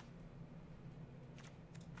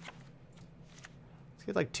 Let's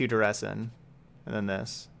get like 2 Duress in, and then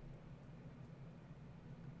this.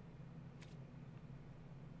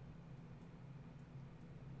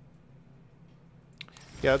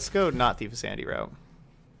 Yeah, let's go not Thief of Sandy route.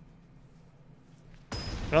 I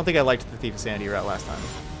don't think I liked the Thief of Sandy route last time.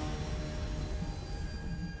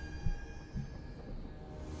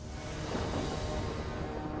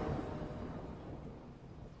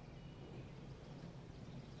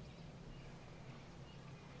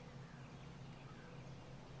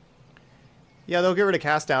 Yeah, they'll get rid of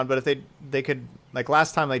Cast Down, but if they could, like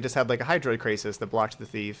last time, they just had like a Hydroid Grixis that blocked the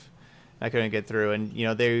Thief. I couldn't get through, and you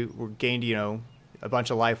know they gained a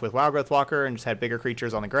bunch of life with Wild Growth Walker and just had bigger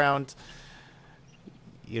creatures on the ground.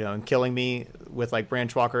 And killing me with like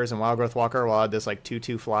Branch Walkers and Wild Growth Walker while I had this like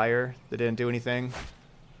 2/2 flyer that didn't do anything.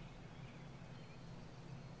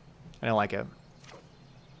 I don't like it.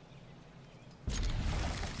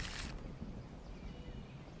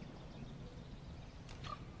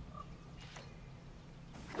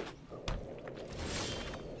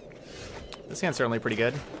 This hand's certainly pretty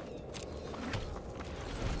good.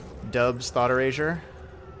 Dubs Thought Erasure.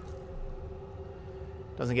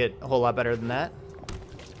 Doesn't get a whole lot better than that.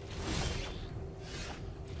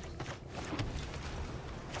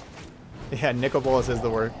 Yeah, Nicol Bolas is the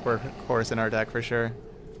workhorse in our deck for sure.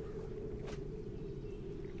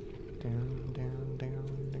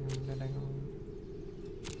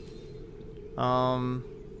 I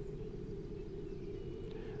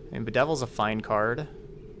mean, Bedevil's a fine card.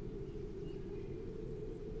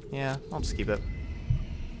 Yeah, I'll just keep it.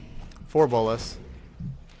 4 Bolas.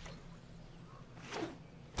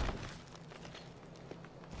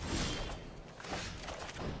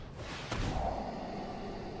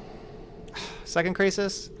 Second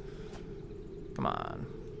Grixis? Come on.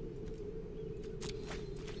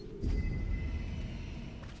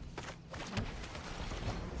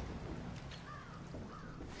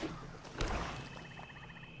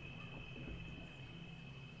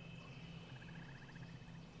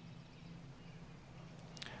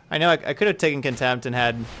 I know I could have taken Contempt and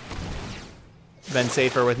had been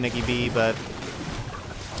safer with Nikki B, but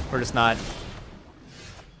we're just not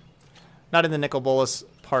in the Nicol Bolas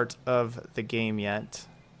part of the game yet.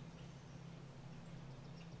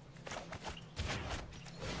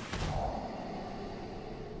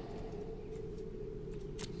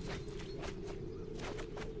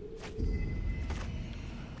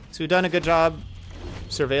 So we've done a good job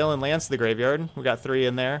surveilling lands to the graveyard. We got 3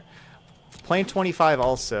 in there. Playing 25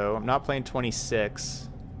 also. I'm not playing 26.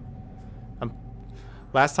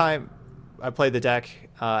 Last time I played the deck,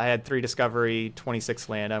 I had 3 Discovery, 26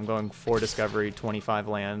 land. I'm going 4 Discovery, 25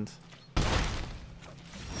 land.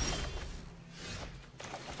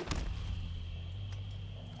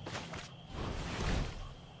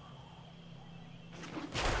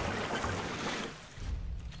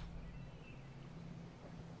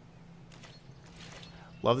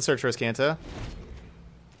 Love the Search for Azcanta.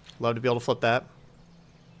 Love to be able to flip that.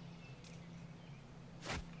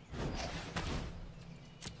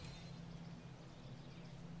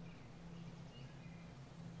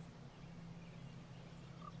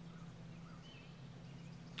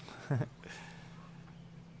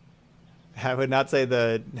 I would not say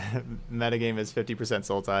the metagame is 50%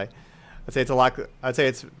 Sultai. I'd say it's a lot. I'd say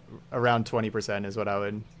it's around 20% is what I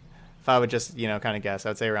would. If I would just kind of guess,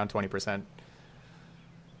 I'd say around 20%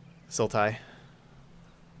 Sultai.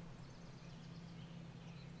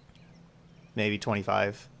 Maybe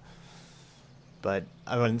 25, but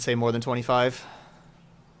I wouldn't say more than 25.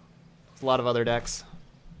 There's a lot of other decks.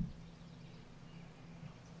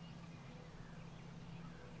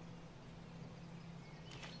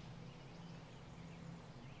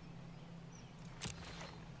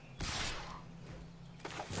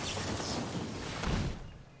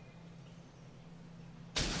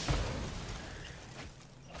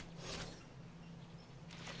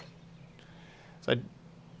 So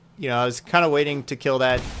I was kind of waiting to kill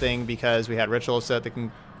that thing because we had Ritual set that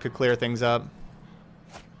could clear things up.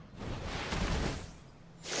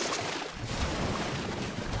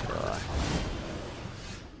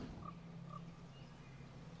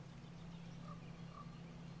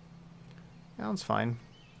 That one's fine.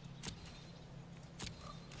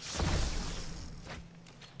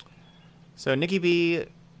 So Nikki B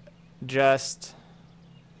just...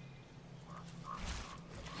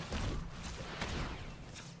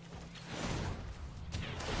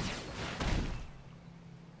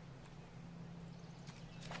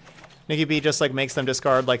 Nikki B just like makes them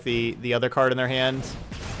discard like the other card in their hand,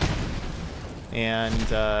 and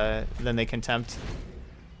then they contempt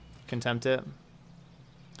it.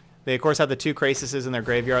 They of course have the 2 Grixis in their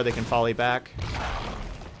graveyard they can volley back.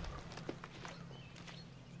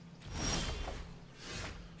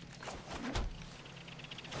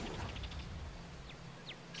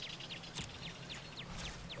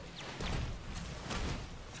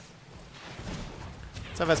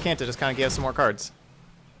 Stuff as Kanta just kind of gave us some more cards.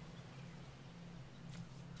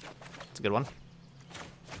 It's a good one.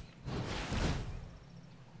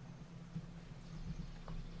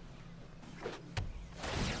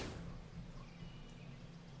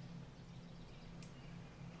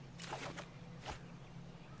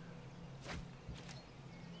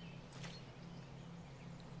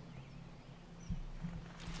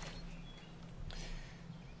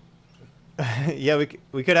 Yeah,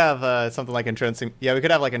 we could have something like entrancing. Yeah, we could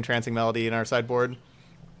have like entrancing melody in our sideboard.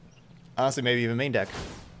 Honestly, maybe even main deck.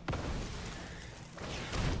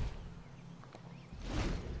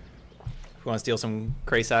 If we want to steal some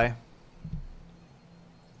Grixis.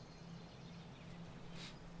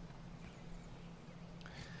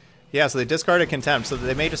 Yeah, so they discarded Contempt, so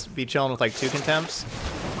they may just be chilling with like 2 Contempts.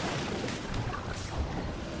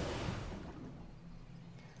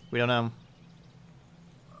 We don't know.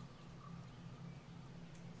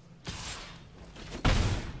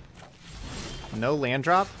 No land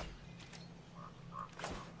drop?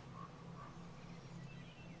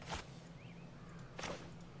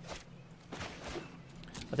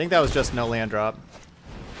 I think that was just no land drop.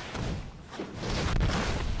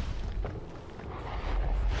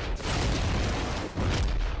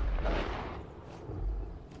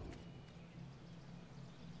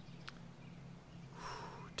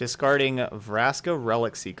 Discarding Vraska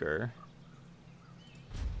Relic Seeker.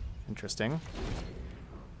 Interesting.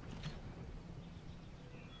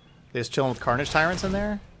 They just chilling with Carnage Tyrants in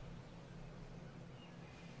there?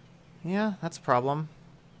 Yeah, that's a problem.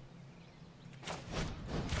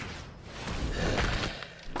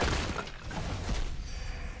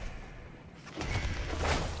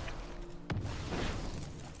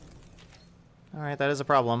 Alright, that is a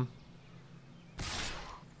problem.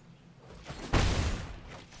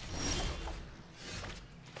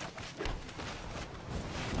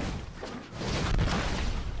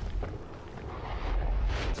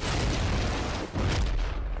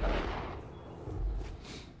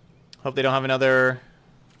 Hope they don't have another...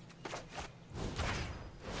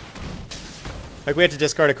 Like, we had to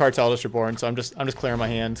discard a card to Eldritch Reborn, so I'm just clearing my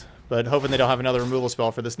hand. But hoping they don't have another removal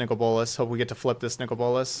spell for this Nicol Bolas. Hope we get to flip this Nicol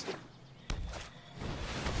Bolas.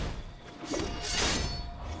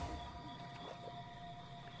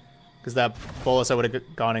 Because that Bolas I would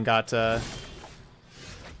have gone and got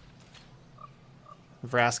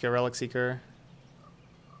Vraska Relic Seeker.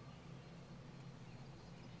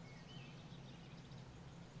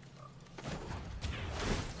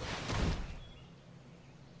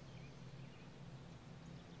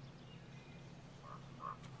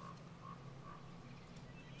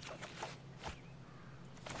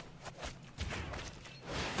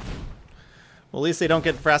 Well, at least they don't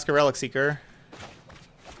get Vraska Relic Seeker.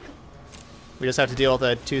 We just have to deal with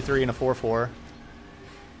a 2/3 and a 4/4.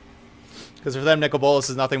 Because for them, Nicol Bolas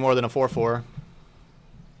is nothing more than a 4/4.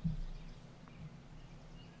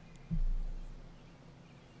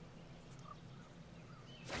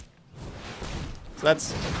 So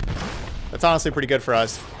that's honestly pretty good for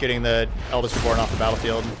us, getting the Eldritch Reborn off the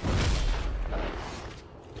battlefield.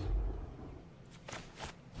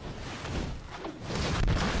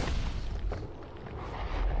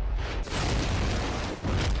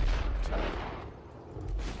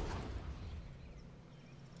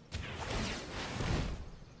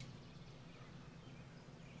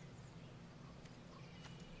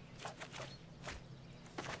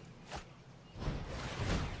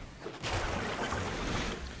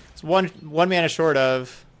 One mana short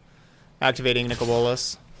of activating Nicol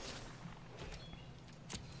Bolas.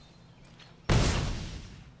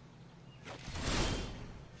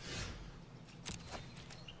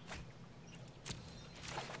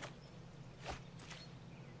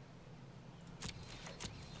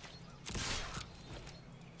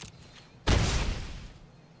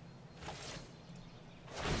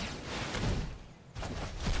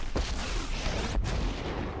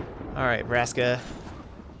 All right, Vraska.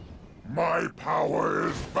 My power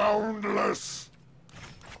is boundless.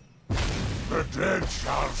 The dead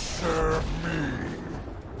shall serve me.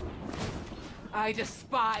 I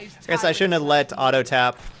despise. I guess I shouldn't have let auto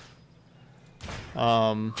tap.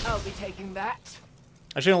 I'll be taking that.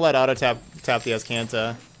 I shouldn't let auto tap the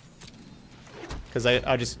Azcanta. Because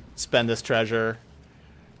I just spend this treasure.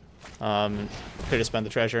 Could have spent the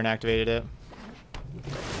treasure and activated it.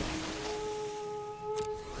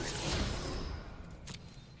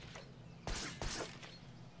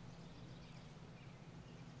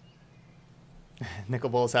 Nicol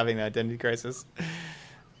Bolas having the identity crisis.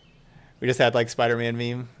 We just had like Spider-Man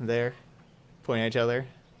meme there, pointing at each other.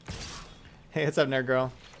 Hey, what's up, nerd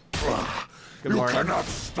girl? Good morning. You cannot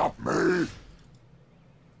stop me.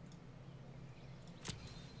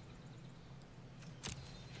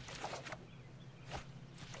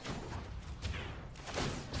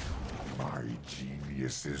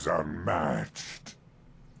 This is unmatched.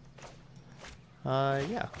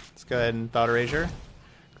 Yeah. Let's go ahead and Thought Erasure.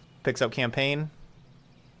 Picks up Campaign.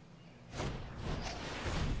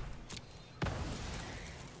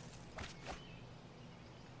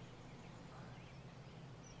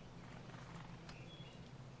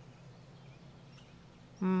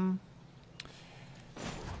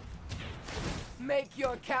 Make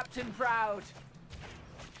your captain proud.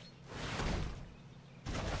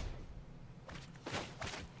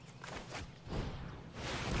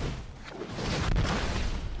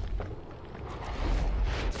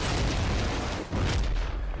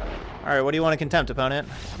 Alright, what do you want to contempt, opponent?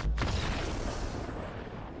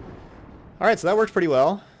 Alright, so that worked pretty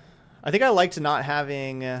well. I think I liked not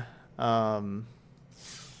having... Those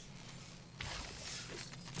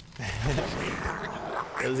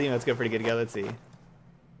emotes go pretty good together. Let's see.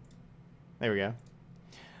 There we go.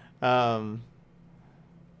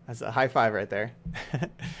 That's a high five right there.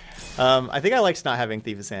 I think I liked not having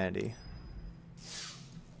Thief of Sanity.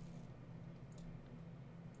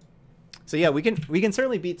 So yeah, we can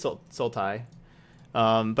certainly beat Sultai,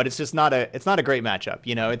 but it's just not a great matchup.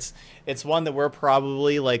 You know, it's one that we're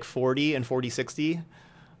probably like 40 and 40-60.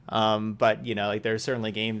 But you know, like there's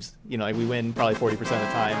certainly games, you know, like we win probably 40% of the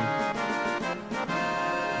time.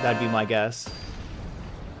 That'd be my guess.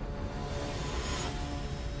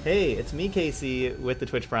 Hey, it's me, Casey, with the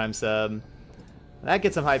Twitch Prime sub. That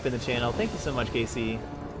gets some hype in the channel. Thank you so much, Casey.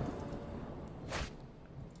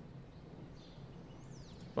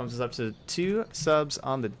 Bumps us up to 2 subs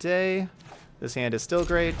on the day. This hand is still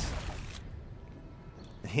great.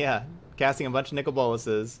 Yeah, casting a bunch of nickel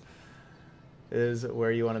boluses is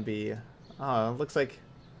where you want to be. Oh, it looks like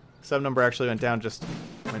sub number actually went down once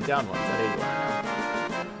at 81 now.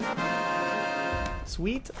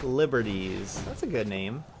 Sweet Liberties. That's a good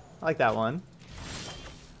name. I like that one.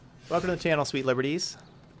 Welcome to the channel, Sweet Liberties.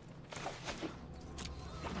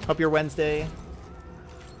 Hope your Wednesday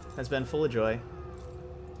has been full of joy.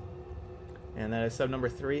 And that is sub number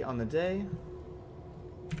 3 on the day.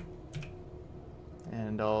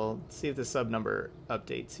 And I'll see if the sub number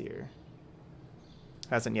updates here.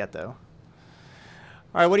 Hasn't yet, though.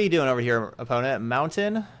 Alright, what are you doing over here, opponent?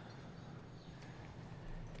 Mountain?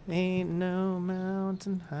 Ain't no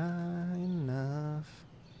mountain high enough.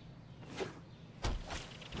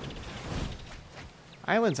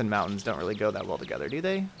 Islands and mountains don't really go that well together, do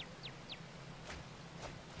they?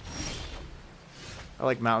 I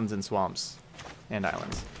like mountains and swamps and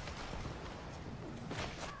islands.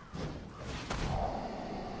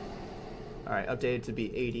 Alright, updated to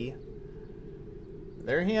be 80.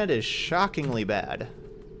 Their hand is shockingly bad.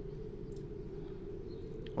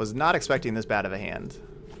 Was not expecting this bad of a hand.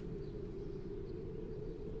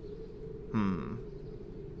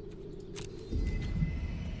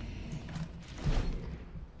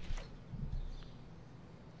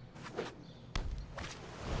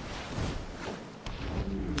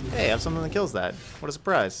 Hey, I have something that kills that. What a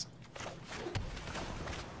surprise.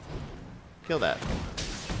 Kill that.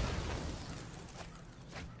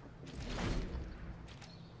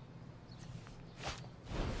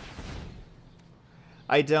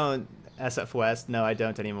 I don't SF West. No, I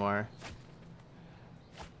don't anymore.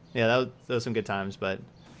 Yeah, those were some good times, but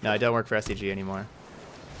no, I don't work for SCG anymore.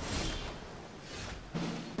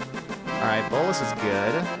 Alright, Bolus is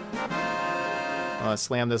good. I want to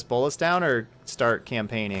slam this Bolus down or start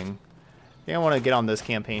campaigning? I think I want to get on this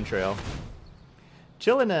campaign trail.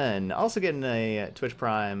 Chillinin, also getting a Twitch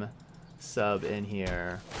Prime sub in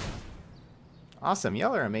here. Awesome,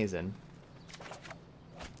 y'all are amazing.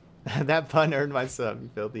 That pun earned my sub,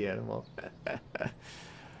 you filthy animal. Well,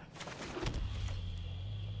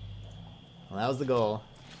 that was the goal.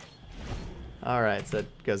 Alright, so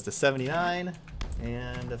it goes to 79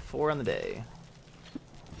 and 4 on the day.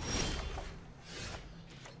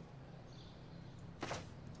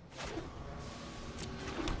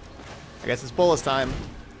 I guess it's Bolus time,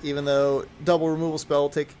 even though double removal spell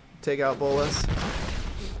take out Bolus.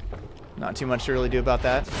 Not too much to really do about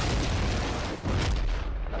that.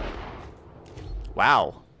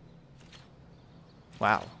 Wow.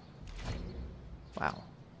 Wow. Wow.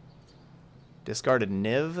 Discarded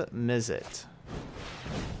Niv Mizzet.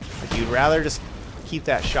 Like you'd rather just keep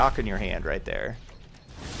that shock in your hand right there.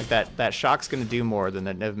 Like that shock's gonna do more than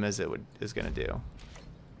that Niv Mizzet is gonna do.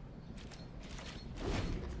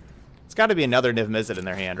 It's got to be another Niv Mizzet in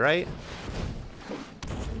their hand, right?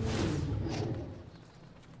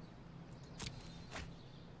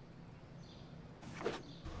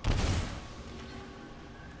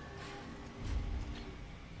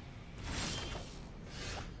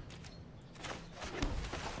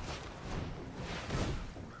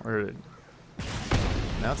 Where did...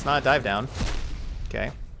 No, it's not a dive down. Okay.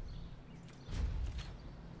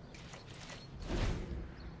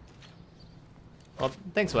 Well,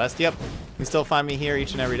 thanks, West. Yep. You can still find me here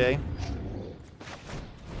each and every day.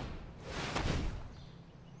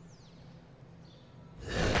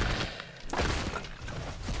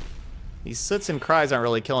 These Soots and Cries aren't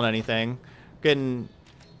really killing anything. Getting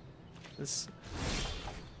this.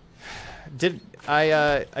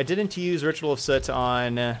 I didn't use Ritual of Soot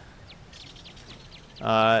on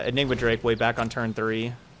Enigma Drake way back on turn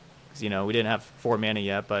 3. Because, you know, we didn't have 4 mana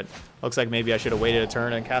yet, but looks like maybe I should have waited a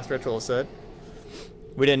turn and cast Ritual of Soot.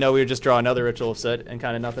 We didn't know we would just draw another Ritual of Soot and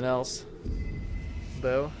kind of nothing else,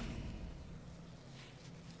 though.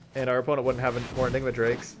 And our opponent wouldn't have more Enigma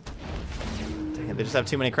Drakes. Dang it, they just have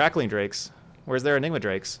too many Crackling Drakes. Where's their Enigma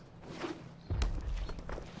Drakes?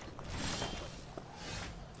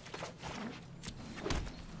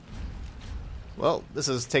 Well, this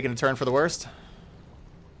is taking a turn for the worst.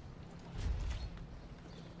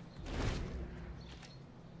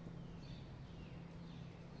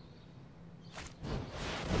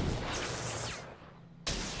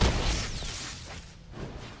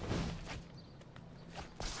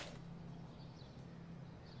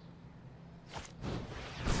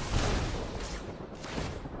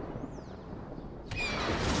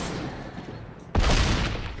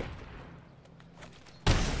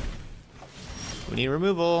 We need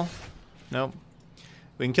removal. Nope.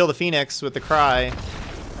 We can kill the Phoenix with the Cry,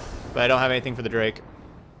 but I don't have anything for the Drake.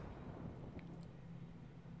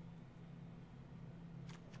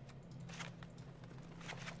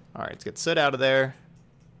 Alright, let's get Soot out of there.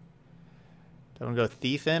 Do I want to go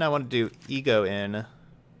Thief in? I want to do Ego in.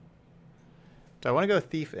 Do I want to go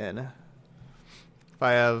Thief in? If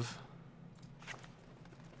I have...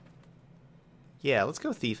 Yeah, let's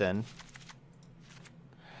go Thief in.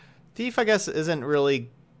 Thief, I guess, isn't really...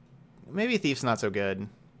 Maybe Thief's not so good.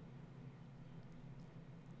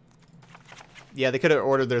 Yeah, they could have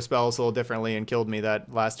ordered their spells a little differently and killed me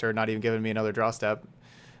that last turn, not even giving me another draw step.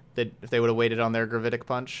 If they would have waited on their Gravitic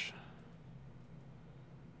Punch.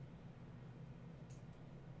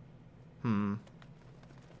 I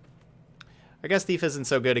guess Thief isn't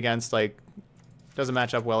so good against, like... Doesn't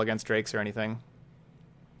match up well against Drakes or anything.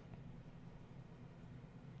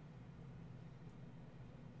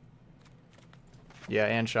 Yeah,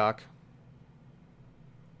 and Shock.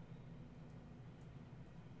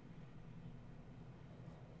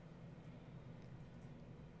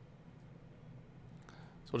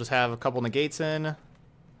 So we'll just have a couple negates in.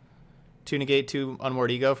 2 negate, 2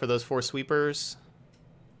 unmoored ego for those 4 sweepers.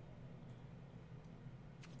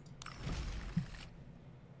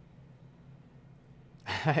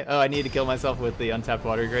 Oh, I need to kill myself with the untapped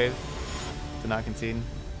Water Grave to not concede.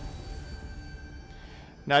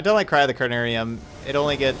 No, I don't like Cry of the Carnarium. It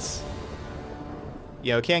only gets...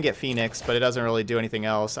 You know, it can get Phoenix, but it doesn't really do anything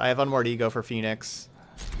else. I have Unmoored Ego for Phoenix.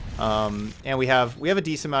 And we have a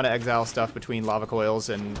decent amount of Exile stuff between Lava Coils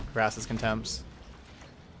and Grass's Contempts.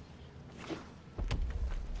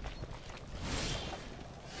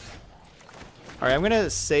 Alright, I'm going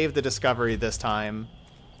to save the Discovery this time.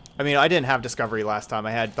 I mean, I didn't have Discovery last time.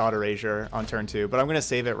 I had Thought Erasure on turn 2, but I'm going to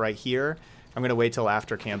save it right here. I'm going to wait till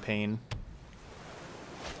after campaign.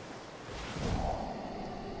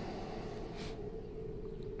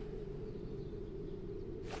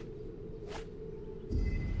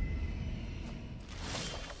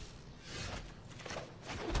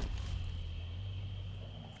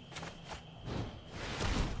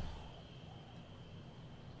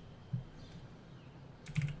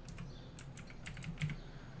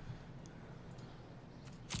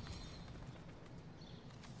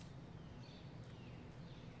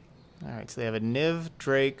 Alright, so they have a Niv,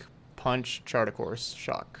 Drake, Punch, Charticourse,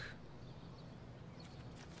 Shock.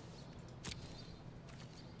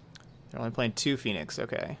 They're only playing 2 Phoenix,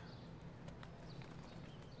 okay.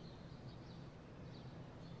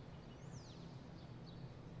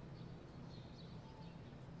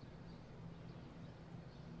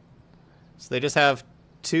 So they just have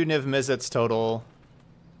 2 Niv Mizzets total.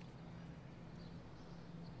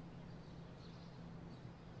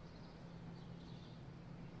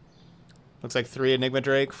 Looks like 3 Enigma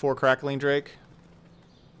Drake, 4 Crackling Drake.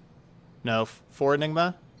 No, 4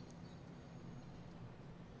 Enigma.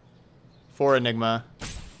 4 Enigma.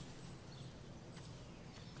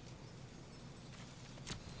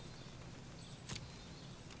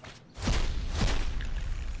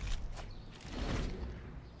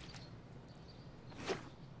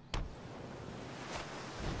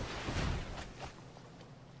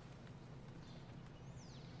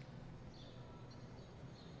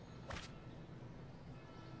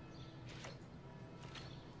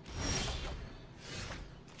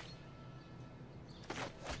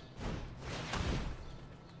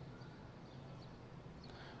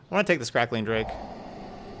 I want to take this Crackling Drake.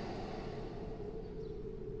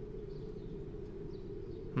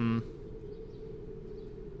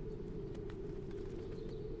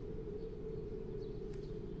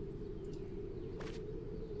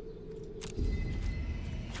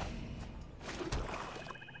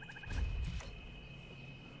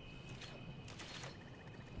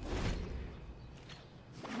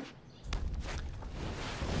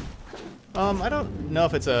 I don't know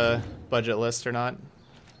if it's a budget list or not.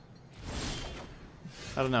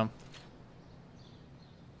 I don't know.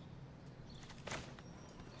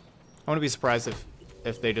 I wouldn't be surprised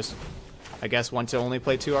if they just, I guess, want to only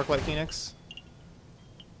play 2 Arclight Phoenix.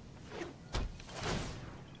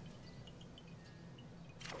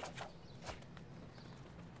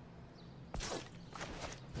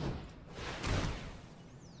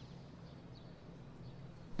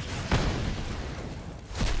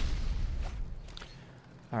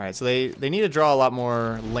 Alright, so they need to draw a lot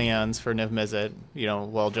more lands for Niv Mizzet. You know,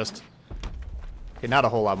 well, just... Okay, not a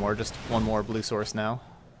whole lot more, just 1 more blue source now.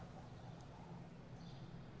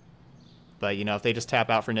 But, you know, if they just tap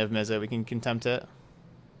out for Niv Mizzet, we can contempt it.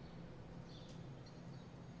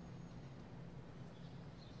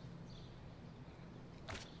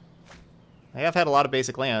 They have had a lot of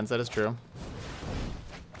basic lands, that is true.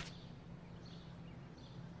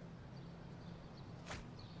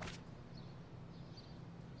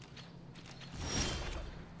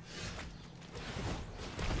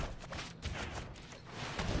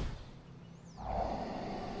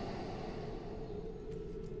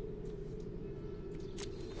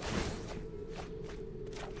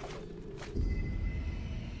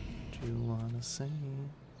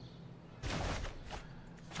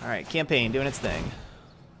 Alright, campaign doing its thing.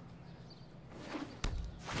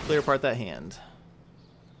 Clear apart that hand.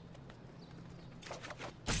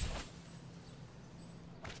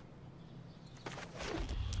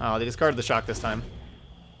 Oh, they discarded the shock this time.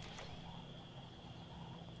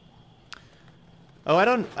 Oh,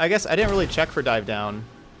 I guess I didn't really check for dive down.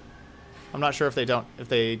 I'm not sure if they don't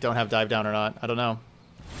have dive down or not. I don't know.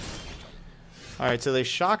 Alright, so they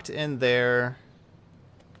shocked in there,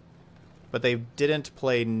 but they didn't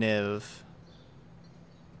play Niv.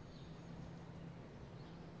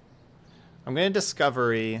 I'm going to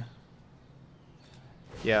Discovery.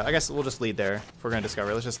 Yeah, I guess we'll just lead there. If we're going to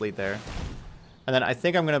Discovery, let's just lead there. And then I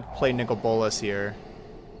think I'm going to play Nicol Bolas here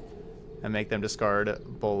and make them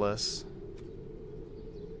discard Bolas.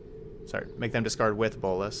 Sorry, make them discard with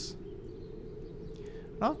Bolas.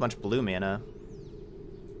 I don't have much blue mana.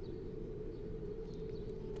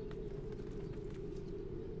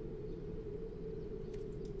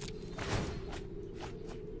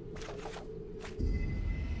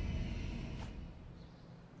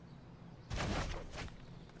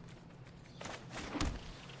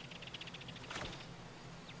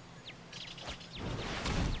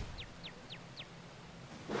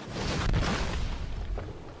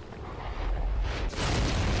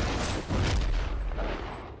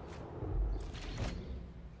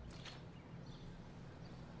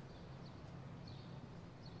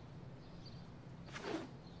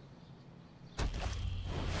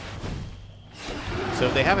 So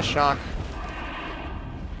if they have a shock,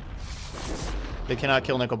 they cannot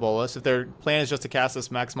kill Nicol Bolas. If their plan is just to cast this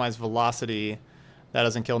maximize velocity, that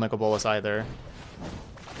doesn't kill Nicol Bolas either.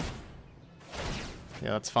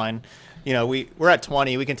 Yeah, that's fine. You know, we're at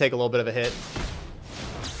 20. We can take a little bit of a hit.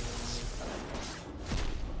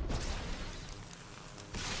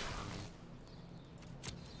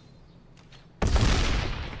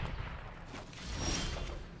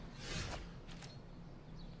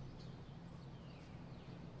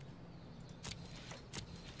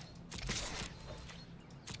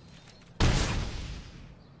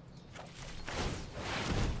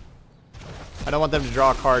 I don't want them to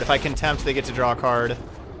draw a card. If I contempt, they get to draw a card.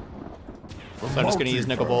 So I'm just going to use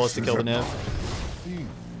Nicol Bolas to kill the Niv.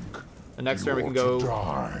 The next turn we can go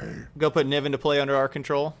put Niv into play under our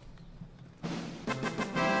control.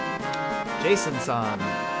 Jason-san.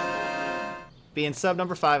 Being sub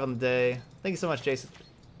number 5 on the day. Thank you so much,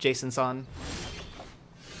 Jason-san.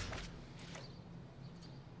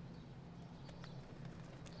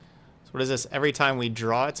 So what is this? Every time we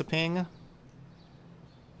draw, it's a ping?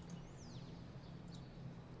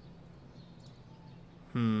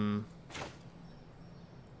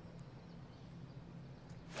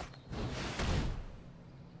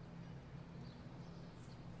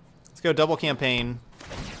 Let's go double campaign.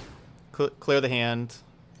 Clear the hand.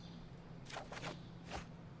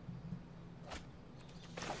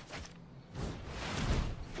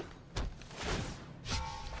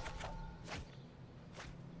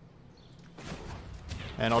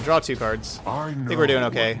 And I'll draw 2 cards. I think we're doing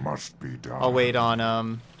okay. Must be done. I'll wait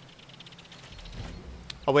on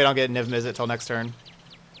getting Niv Mizzet till next turn.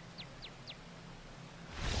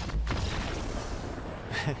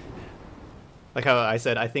 Like how I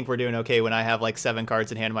said, I think we're doing okay when I have like 7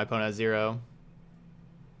 cards in hand and my opponent has 0.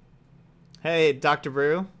 Hey, Dr.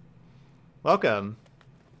 Brew. Welcome.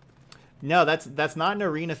 No, that's not an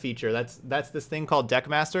arena feature. That's this thing called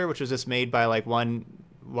Deckmaster, which was just made by like one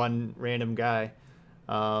random guy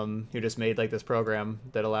who just made like this program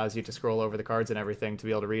that allows you to scroll over the cards and everything to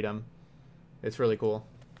be able to read them. It's really cool.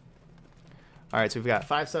 All right, so we've got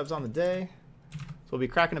 5 subs on the day. So we'll be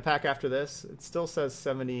cracking a pack after this. It still says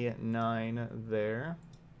 79 there.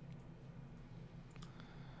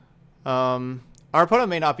 Our opponent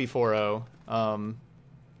may not be 4-0.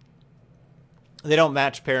 They don't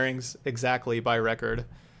match pairings exactly by record.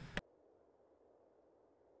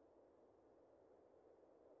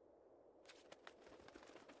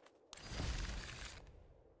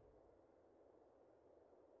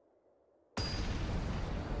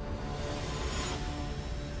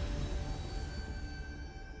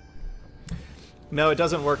 No, it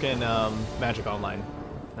doesn't work in Magic Online.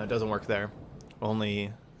 No, it doesn't work there.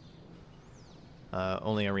 Only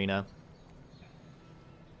Arena.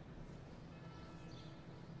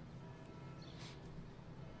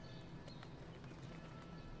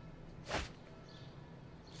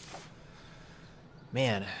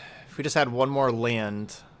 Man, if we just had one more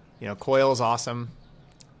land, you know, Coil is awesome.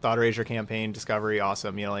 Thought Erasure Campaign, Discovery,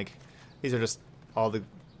 awesome. You know, like, these are just all the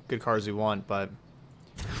good cards we want, but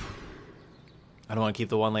I don't want to keep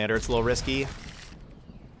the 1-lander. It's a little risky.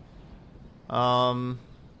 Another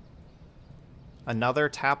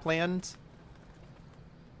tap land?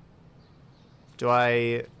 Do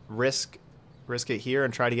I risk it here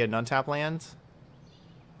and try to get an untap land?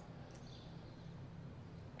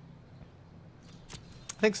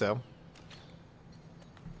 I think so.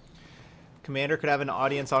 Commander could have an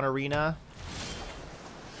audience on Arena.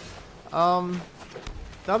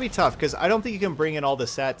 That'll be tough, because I don't think you can bring in all the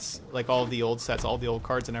sets, like all the old sets, all the old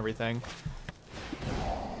cards and everything.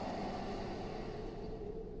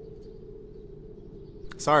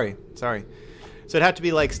 Sorry. So it'd have to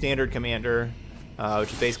be like standard Commander,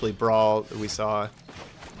 which is basically Brawl that we saw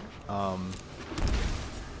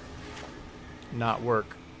not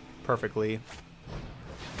work perfectly.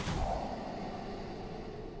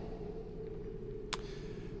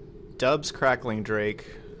 Dubs, Crackling Drake,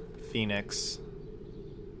 Phoenix,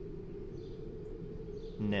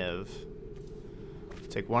 Niv.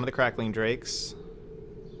 Take one of the Crackling Drakes.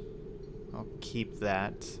 I'll keep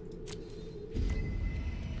that.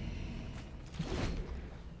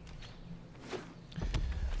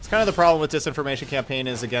 It's kind of the problem with Disinformation Campaign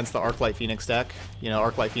is against the Arclight Phoenix deck. You know,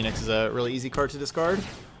 Arclight Phoenix is a really easy card to discard.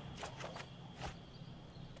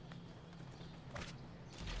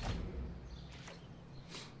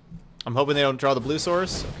 I'm hoping they don't draw the blue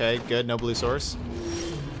source. Okay, good, no blue source.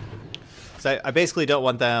 So I basically don't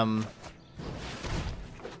want them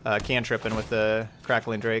cantripping with the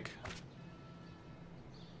Crackling Drake.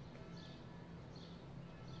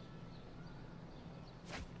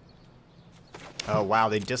 Oh, wow,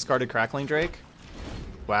 they discarded Crackling Drake?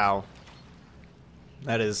 Wow.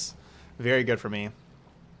 That is very good for me.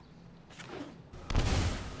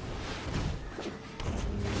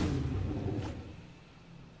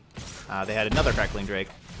 They had another Crackling Drake.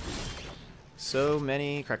 So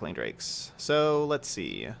many Crackling Drakes. So, let's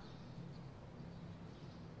see.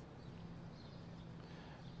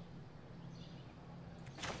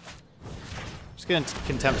 Just gonna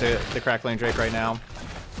contempt the Crackling Drake right now.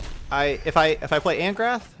 If I play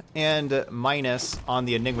Angrath and minus on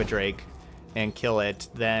the Enigma Drake and kill it,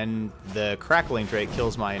 then the Crackling Drake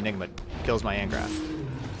kills my Angrath.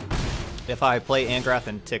 If I play Angrath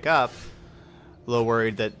and tick up, a little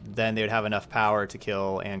worried that then they would have enough power to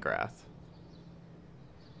kill Angrath.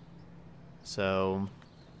 So,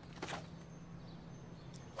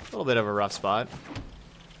 a little bit of a rough spot.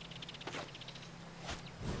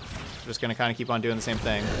 Just going to kind of keep on doing the same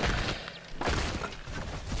thing.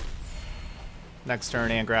 Next turn,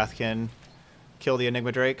 Angrath can kill the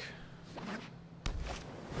Enigma Drake.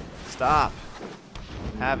 Stop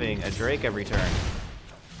having a Drake every turn.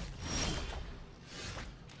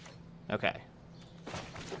 Okay.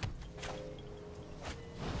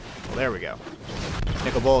 Well, there we go.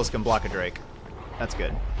 Nicol Bolas can block a Drake. That's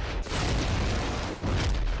good.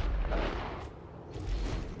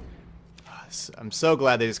 I'm so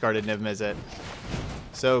glad they discarded Niv Mizzet.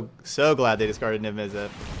 So glad they discarded Niv Mizzet.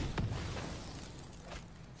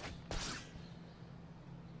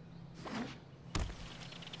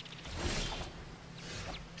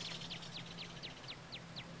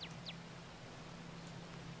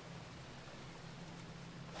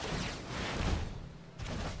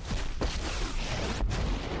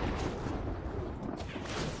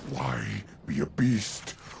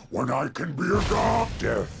 beast when I can be a god?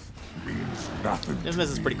 Death means nothing. Niv Miz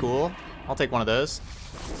is pretty cool. I'll take one of those.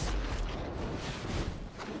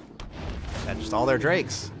 And just all their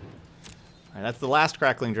drakes. All right, that's the last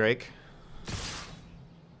crackling drake.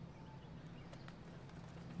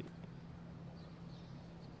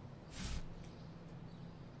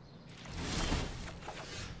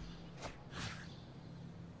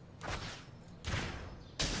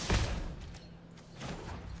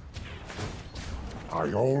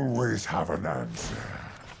 I always have an answer.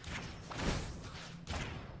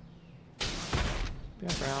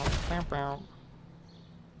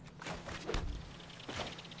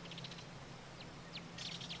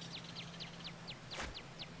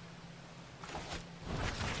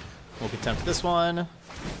 We'll attempt this one.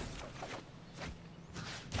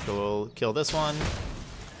 We'll kill this one.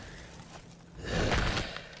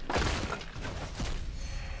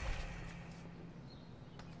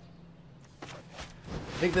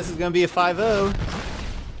 I think this is going to be a 5-0.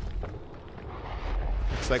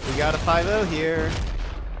 Looks like we got a 5-0 here.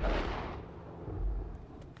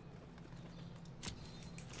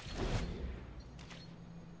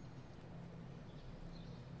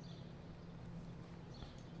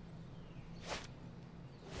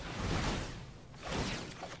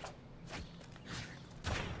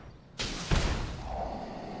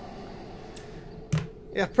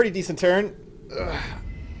 Yeah, pretty decent turn. Ugh.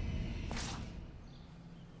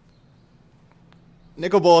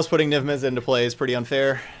 Nicol Bolas putting Niv Miz into play is pretty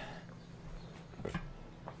unfair.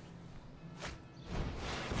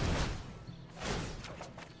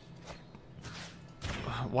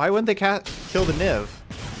 Why wouldn't they kill the Niv?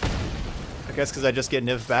 I guess because I just get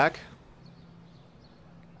Niv back.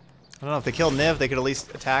 I don't know, if they kill Niv, they could at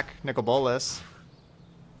least attack Nicol Bolas.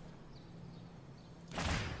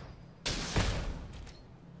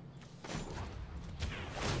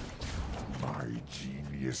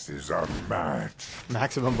 This is a match.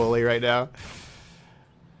 Maximum bully right now.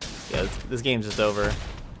 Yeah, this game's just over.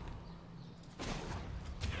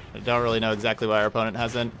 I don't really know exactly why our opponent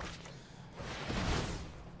hasn't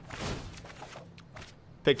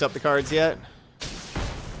picked up the cards yet.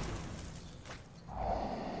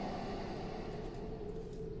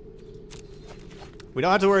 We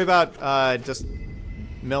don't have to worry about just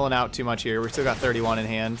milling out too much here. We still got 31 in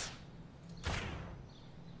hand.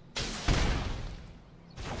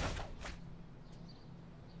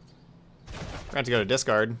 We're going to have to go to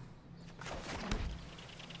discard.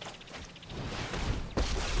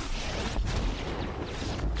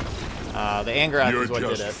 The Angrath is what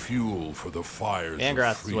did it. Fuel for the fires. The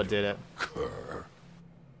Angrath is what did it. Cur.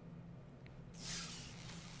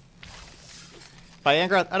 If I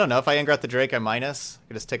Angrath, I don't know. If I Angrath the Drake, I minus. I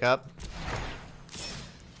can just tick up.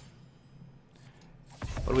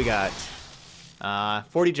 What do we got?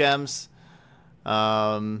 40 gems.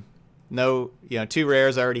 No, 2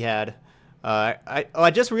 rares I already had.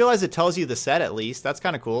 I just realized it tells you the set at least. That's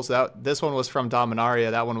kind of cool. So this one was from Dominaria.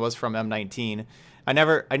 That one was from M19. I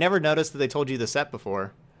never noticed that they told you the set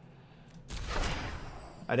before.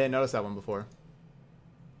 I didn't notice that one before.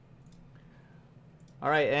 All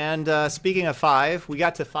right, and speaking of 5, we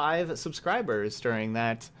got to 5 subscribers during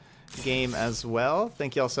that game as well.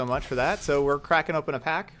 Thank you all so much for that. So we're cracking open a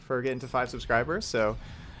pack for getting to 5 subscribers. So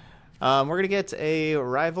we're gonna get a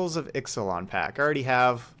Rivals of Ixalan pack. I already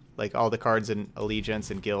have like all the cards in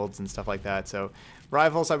Allegiance and Guilds and stuff like that. So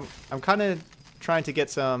Rivals, I'm kind of trying to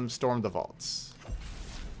get some Storm the Vaults.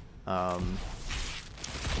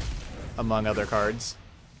 Among other cards.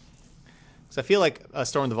 So I feel like a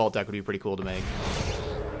Storm the Vault deck would be pretty cool to make.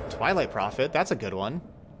 Twilight Prophet, that's a good one.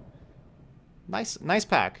 Nice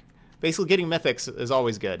pack. Basically getting Mythics is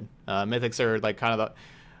always good. Mythics are like kind of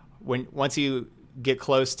the... Once you get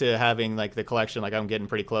close to having like the collection, like I'm getting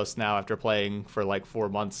pretty close now after playing for like 4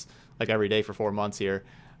 months, like every day for 4 months here.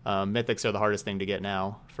 Mythics are the hardest thing to get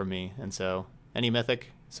now for me, and so any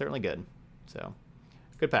Mythic, certainly good. So,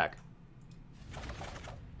 good pack.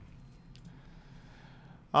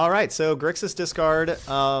 All right, so Grixis discard.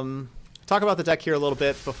 Talk about the deck here a little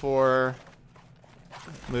bit before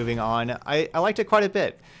moving on. I liked it quite a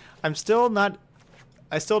bit. I still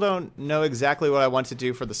don't know exactly what I want to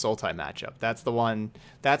do for the Sultai matchup. That's the one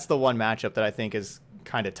matchup that I think is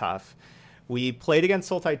kind of tough. We played against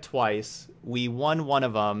Sultai twice. We won one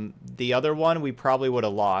of them. The other one we probably would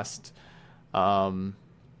have lost. But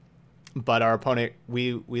our opponent,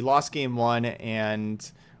 we lost game 1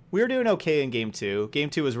 and we were doing okay in game 2. Game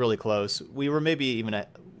 2 was really close. We were maybe even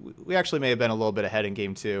we actually may have been a little bit ahead in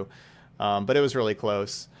game 2, but it was really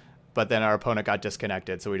close. But then our opponent got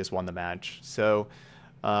disconnected, so we just won the match. So,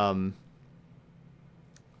 so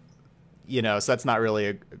that's not really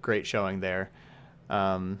a great showing there.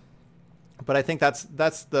 But I think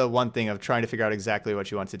that's the one thing of trying to figure out exactly what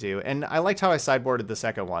you want to do. And I liked how I sideboarded the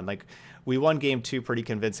second one. Like, we won game 2 pretty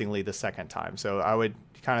convincingly the second time. So I would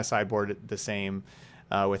kind of sideboard the same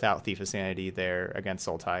without Thief of Sanity there against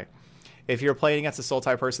Sultai. If you're playing against a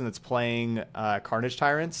Sultai person that's playing Carnage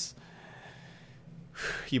Tyrants,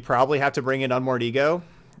 you probably have to bring in Unmoored Ego.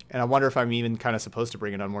 And I wonder if I'm even kind of supposed to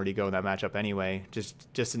bring in Unmoored Ego in that matchup anyway,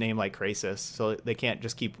 just a name like Grixis. So they can't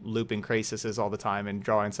just keep looping Grixis all the time and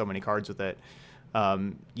drawing so many cards with it.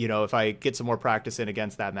 You know, if I get some more practice in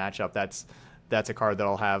against that matchup, that's a card that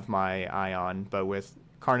I'll have my eye on. But with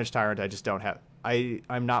Carnage Tyrant, I just don't have...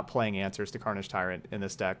 I'm not playing answers to Carnage Tyrant in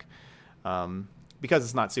this deck because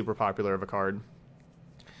it's not super popular of a card.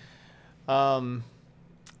 How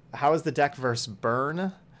is the deck versus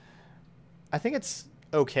Burn? I think it's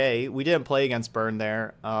okay. We didn't play against Burn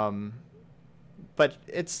there, but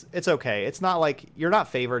it's okay. It's not like you're not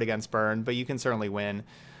favored against Burn, but you can certainly win.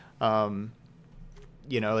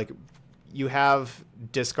 You know, like, you have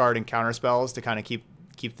discard and counter spells to kind of keep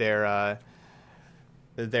their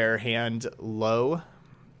hand low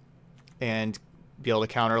and be able to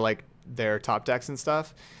counter like their top decks and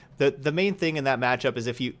stuff. The main thing in that matchup is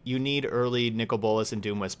if you need early Nicol Bolas and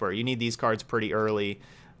Doom Whisper. You need these cards pretty early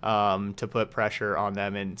to put pressure on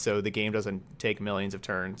them, and so the game doesn't take millions of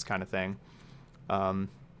turns, kind of thing. But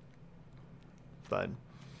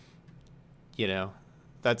you know,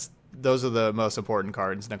 those are the most important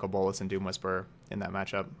cards, Nicol Bolas and Doom Whisper, in that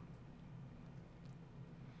matchup.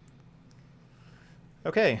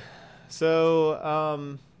 Okay,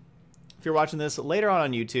 so if you're watching this later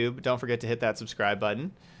on YouTube, don't forget to hit that subscribe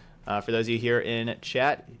button. For those of you here in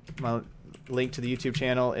chat, my link to the YouTube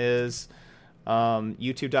channel is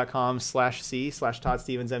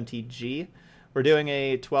youtube.com/c/ToddStevensMTG. We're doing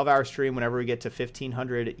a 12-hour stream whenever we get to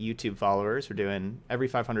 1,500 YouTube followers. We're doing every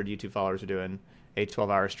 500 YouTube followers. We're doing a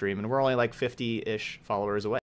 12-hour stream, and we're only like 50-ish followers away.